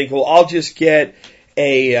folks that think, well, I'll just get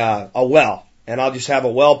a well, and I'll just have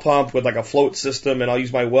a well pump with like a float system, and I'll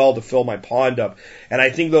use my well to fill my pond up. And I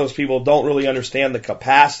think those people don't really understand the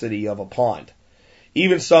capacity of a pond.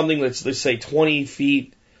 Even something that's, let's say, 20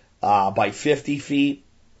 feet by 50 feet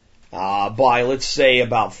by, let's say,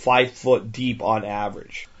 about 5 foot deep on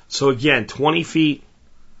average. So again, 20 feet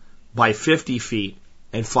by 50 feet.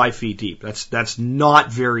 And 5 feet deep. That's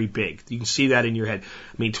not very big. You can see that in your head.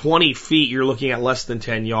 I mean, 20 feet, you're looking at less than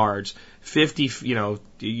 10 yards. 50,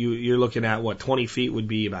 you're looking at what? 20 feet would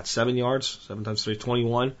be about 7 yards. 7 times 3 is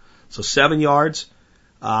 21. So 7 yards.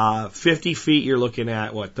 50 feet, you're looking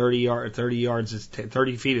at what? 30 yards is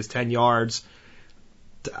 30 feet is 10 yards.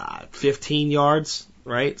 15 yards,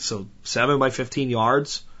 right? So 7 by 15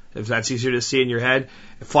 yards, if that's easier to see in your head.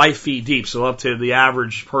 5 feet deep, so up to the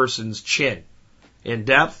average person's chin in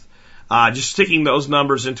depth. Just sticking those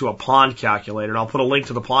numbers into a pond calculator, and I'll put a link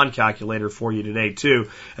to the pond calculator for you today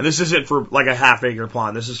too. And this isn't for like a half acre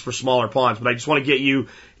pond. This is for smaller ponds, but I just want to get you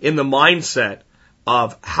in the mindset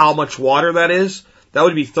of how much water that is. That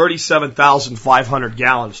would be 37,500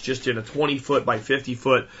 gallons just in a 20 foot by 50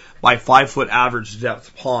 foot by 5 foot average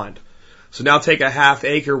depth pond. So now take a half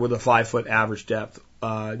acre with a 5 foot average depth,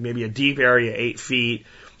 maybe a deep area 8 feet,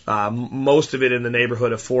 most of it in the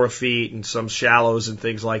neighborhood of 4 feet, and some shallows and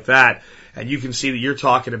things like that. And you can see that you're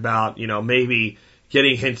talking about, maybe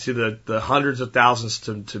getting into the hundreds of thousands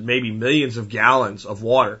to maybe millions of gallons of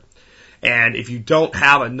water. And if you don't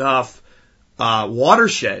have enough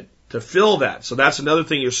watershed to fill that, so that's another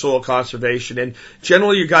thing, your soil conservation. And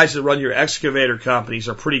generally your guys that run your excavator companies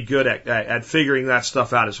are pretty good at figuring that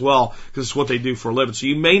stuff out as well, because it's what they do for a living. So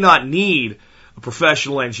you may not need a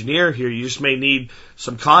professional engineer here. You just may need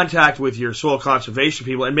some contact with your soil conservation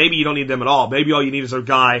people, and maybe you don't need them at all. Maybe all you need is a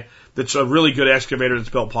guy that's a really good excavator that's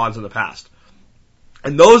built ponds in the past.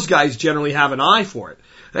 And those guys generally have an eye for it.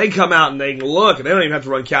 They can come out and they can look, and they don't even have to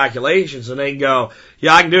run calculations, and they can go,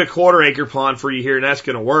 yeah, I can do a 1/4 acre pond for you here, and that's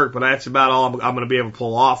going to work, but that's about all I'm going to be able to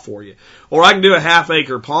pull off for you. Or I can do a 1/2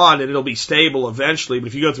 acre pond, and it'll be stable eventually, but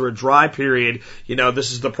if you go through a dry period,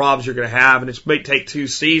 this is the problems you're going to have, and it may take 2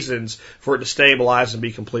 seasons for it to stabilize and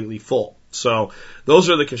be completely full. So those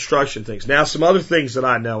are the construction things. Now, some other things that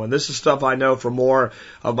I know, and this is stuff I know from more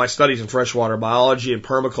of my studies in freshwater biology and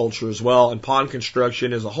permaculture as well, and pond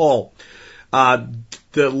construction as a whole.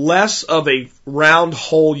 The less of a round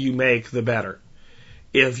hole you make, the better.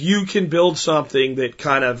 If you can build something that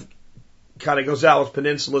kind of goes out with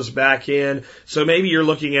peninsulas back in, so maybe you're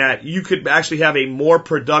looking at, you could actually have a more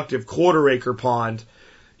productive 1/4 acre pond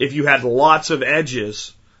if you had lots of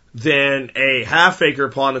edges than a 1/2 acre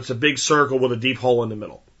pond that's a big circle with a deep hole in the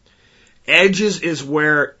middle. Edges is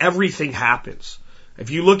where everything happens. If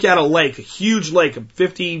you look at a lake, a huge lake, a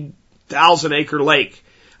 50,000 acre lake,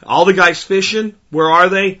 all the guys fishing, where are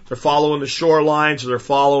they? They're following the shorelines, or they're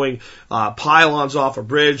following pylons off a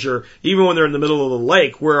bridge, or even when they're in the middle of the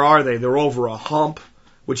lake, where are they? They're over a hump,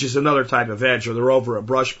 which is another type of edge, or they're over a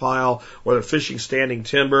brush pile, or they're fishing standing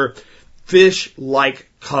timber. Fish like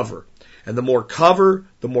cover. And the more cover,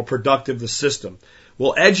 the more productive the system.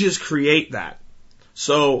 Well, edges create that.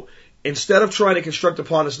 So instead of trying to construct a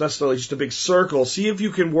pond that's necessarily just a big circle, see if you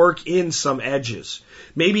can work in some edges.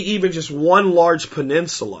 Maybe even just one large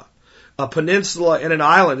peninsula. A peninsula and an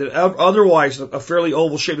island, and otherwise a fairly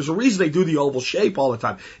oval shape. There's a reason they do the oval shape all the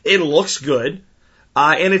time. It looks good,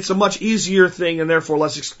 and it's a much easier thing and therefore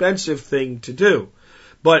less expensive thing to do.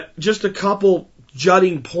 But just a couple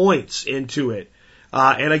jutting points into it.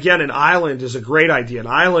 And again, an island is a great idea. An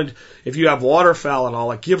island, if you have waterfowl and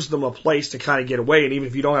all, it gives them a place to kind of get away. And even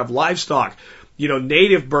if you don't have livestock,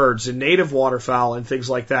 native birds and native waterfowl and things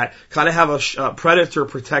like that kind of have a predator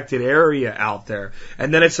protected area out there.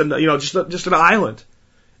 And then it's just an island,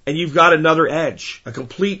 and you've got another edge, a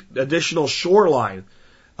complete additional shoreline.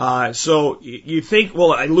 So you think,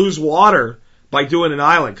 well, I lose water by doing an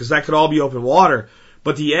island because that could all be open water,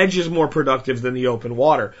 but the edge is more productive than the open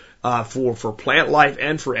water for plant life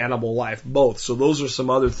and for animal life both. So those are some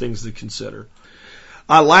other things to consider.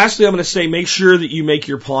 Lastly, I'm going to say make sure that you make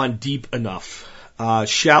your pond deep enough.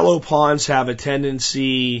 Shallow ponds have a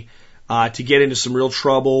tendency to get into some real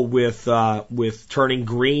trouble with turning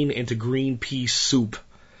green into green pea soup,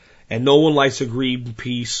 and no one likes a green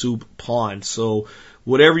pea soup pond. So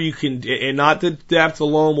whatever you can, and not the depth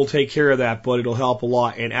alone will take care of that, but it'll help a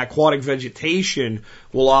lot. And aquatic vegetation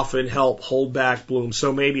will often help hold back blooms.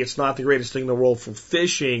 So maybe it's not the greatest thing in the world for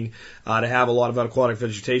fishing to have a lot of aquatic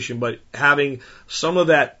vegetation, but having some of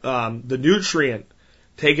that the nutrient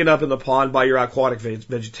taken up in the pond by your aquatic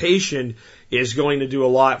vegetation is going to do a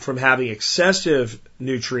lot from having excessive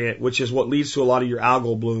nutrient, which is what leads to a lot of your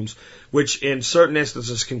algal blooms, which in certain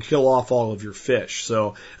instances can kill off all of your fish.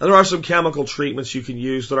 So, and there are some chemical treatments you can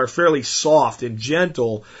use that are fairly soft and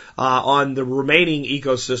gentle on the remaining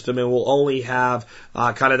ecosystem and will only have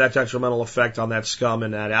kind of that detrimental effect on that scum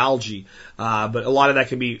and that algae. But a lot of that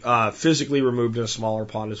can be physically removed in a smaller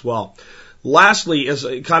pond as well. Lastly, is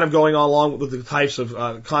kind of going along with the types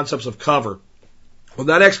of concepts of cover. When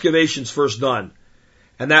that excavation's first done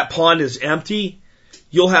and that pond is empty,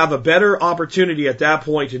 you'll have a better opportunity at that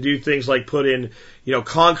point to do things like put in,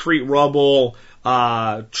 concrete rubble,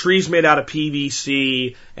 trees made out of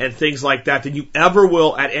PVC and things like that than you ever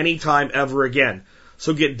will at any time ever again.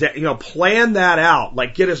 So plan that out,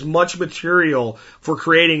 like get as much material for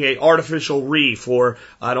creating an artificial reef or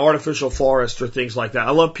an artificial forest or things like that. I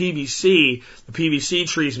love PVC, the PVC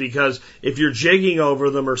trees, because if you're jigging over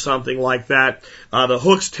them or something like that, the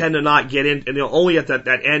hooks tend to not get in, and only at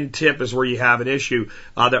that end tip is where you have an issue.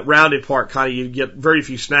 That rounded part you get very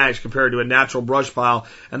few snags compared to a natural brush pile,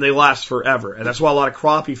 and they last forever. And that's why a lot of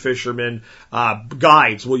crappie fishermen,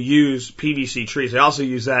 guides will use PVC trees. They also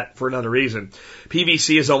use that for another reason.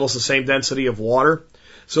 PVC is almost the same density of water.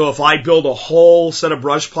 So if I build a whole set of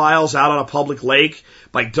brush piles out on a public lake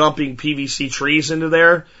by dumping PVC trees into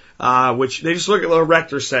there, which they just look at an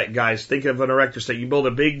erector set, guys. Think of an erector set. You build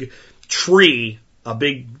a big tree, a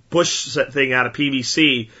big bush set thing out of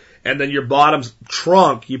PVC, and then your bottom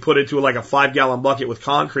trunk you put into like a 5-gallon bucket with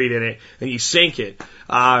concrete in it, and you sink it.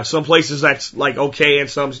 Some places that's like okay, in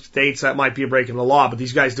some states that might be a break in the law, but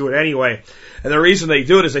these guys do it anyway. And the reason they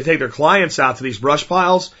do it is they take their clients out to these brush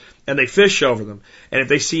piles and they fish over them. And if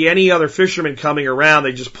they see any other fishermen coming around,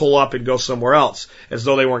 they just pull up and go somewhere else as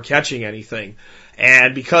though they weren't catching anything.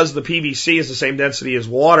 And because the PVC is the same density as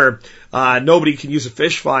water, nobody can use a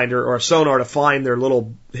fish finder or a sonar to find their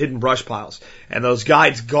little hidden brush piles. And those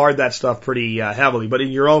guides guard that stuff pretty heavily. But in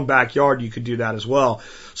your own backyard, you could do that as well.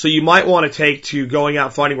 So you might want to take to going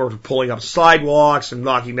out finding work with pulling up sidewalks and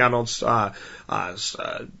knocking down on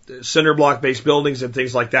cinder block based buildings and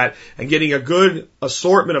things like that, and getting a good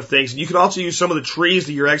assortment of things. And you can also use some of the trees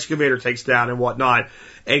that your excavator takes down and whatnot,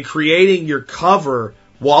 and creating your cover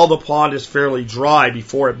while the pond is fairly dry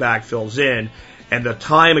before it backfills in. And the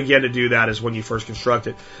time, again, to do that is when you first construct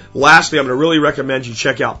it. Lastly, I'm going to really recommend you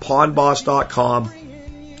check out pondboss.com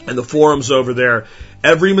and the forums over there.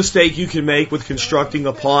 Every mistake you can make with constructing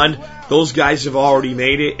a pond, those guys have already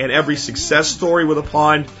made it. And every success story with a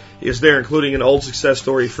pond is there, including an old success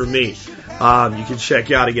story for me. You can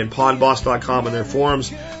check out, again, pondboss.com and their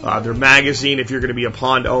forums. Their magazine, if you're going to be a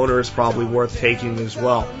pond owner, is probably worth taking as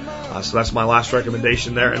well. So that's my last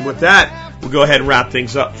recommendation there. And with that, we'll go ahead and wrap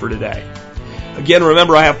things up for today. Again,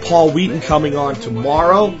 remember, I have Paul Wheaton coming on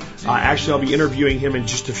tomorrow. Actually, I'll be interviewing him in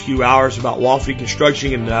just a few hours about wall feet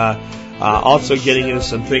construction, and also getting into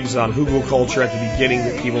some things on hugelkultur at the beginning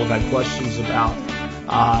that people have had questions about.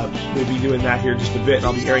 We'll be doing that here in just a bit, and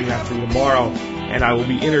I'll be airing that for you tomorrow. And I will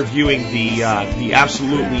be interviewing the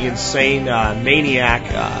absolutely insane maniac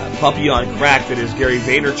puppy on crack that is Gary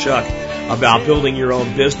Vaynerchuk about building your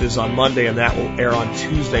own business on Monday, and that will air on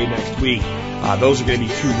Tuesday next week. Those are going to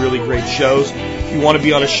be two really great shows. If you want to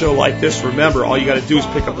be on a show like this, remember, all you got to do is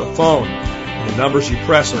pick up the phone. The numbers you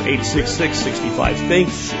press are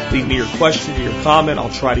 866-65-THINK. Leave me your question or your comment.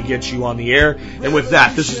 I'll try to get you on the air. And with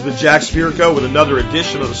that, this is the Jack Spirko with another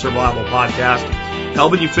edition of the Survival Podcast,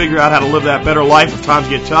 helping you figure out how to live that better life if times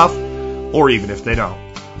get tough, or even if they don't.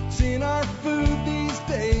 It's in our food these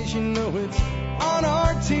days, you know it's on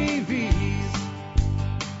our TVs.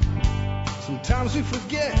 Sometimes we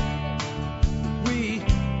forget we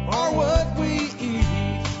are what we eat.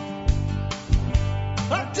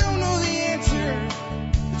 I don't know the answer.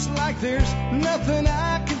 It's like there's nothing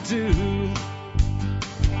I can do.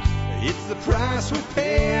 It's the price we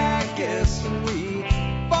pay, I guess, and we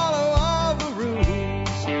follow all the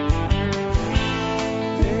rules.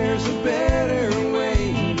 There's a better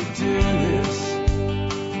way to do this.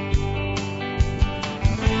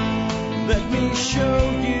 Let me show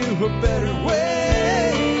you a better way.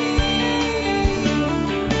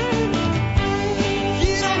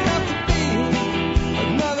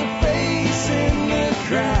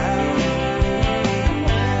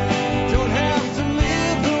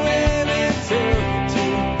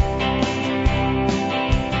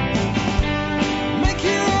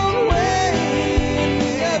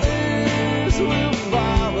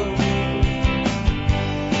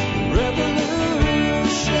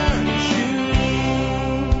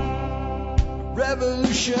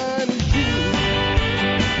 Revolution is you.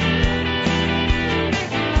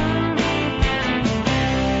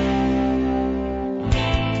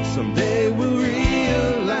 Someday we'll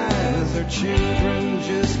realize our children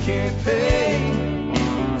just can't pay.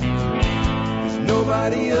 'Cause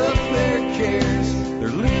nobody up there cares. They're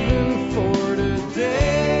living for today.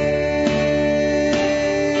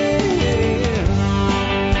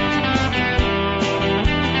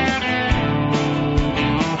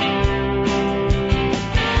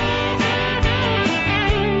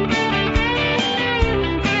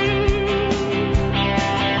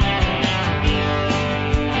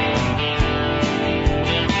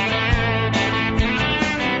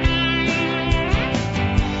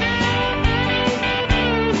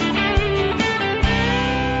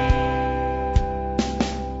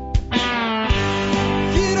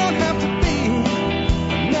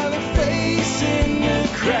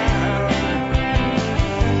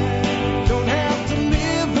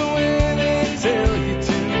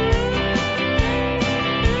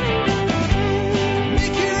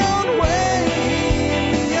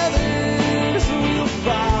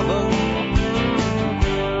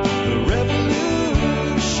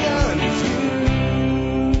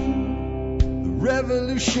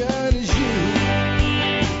 Revolution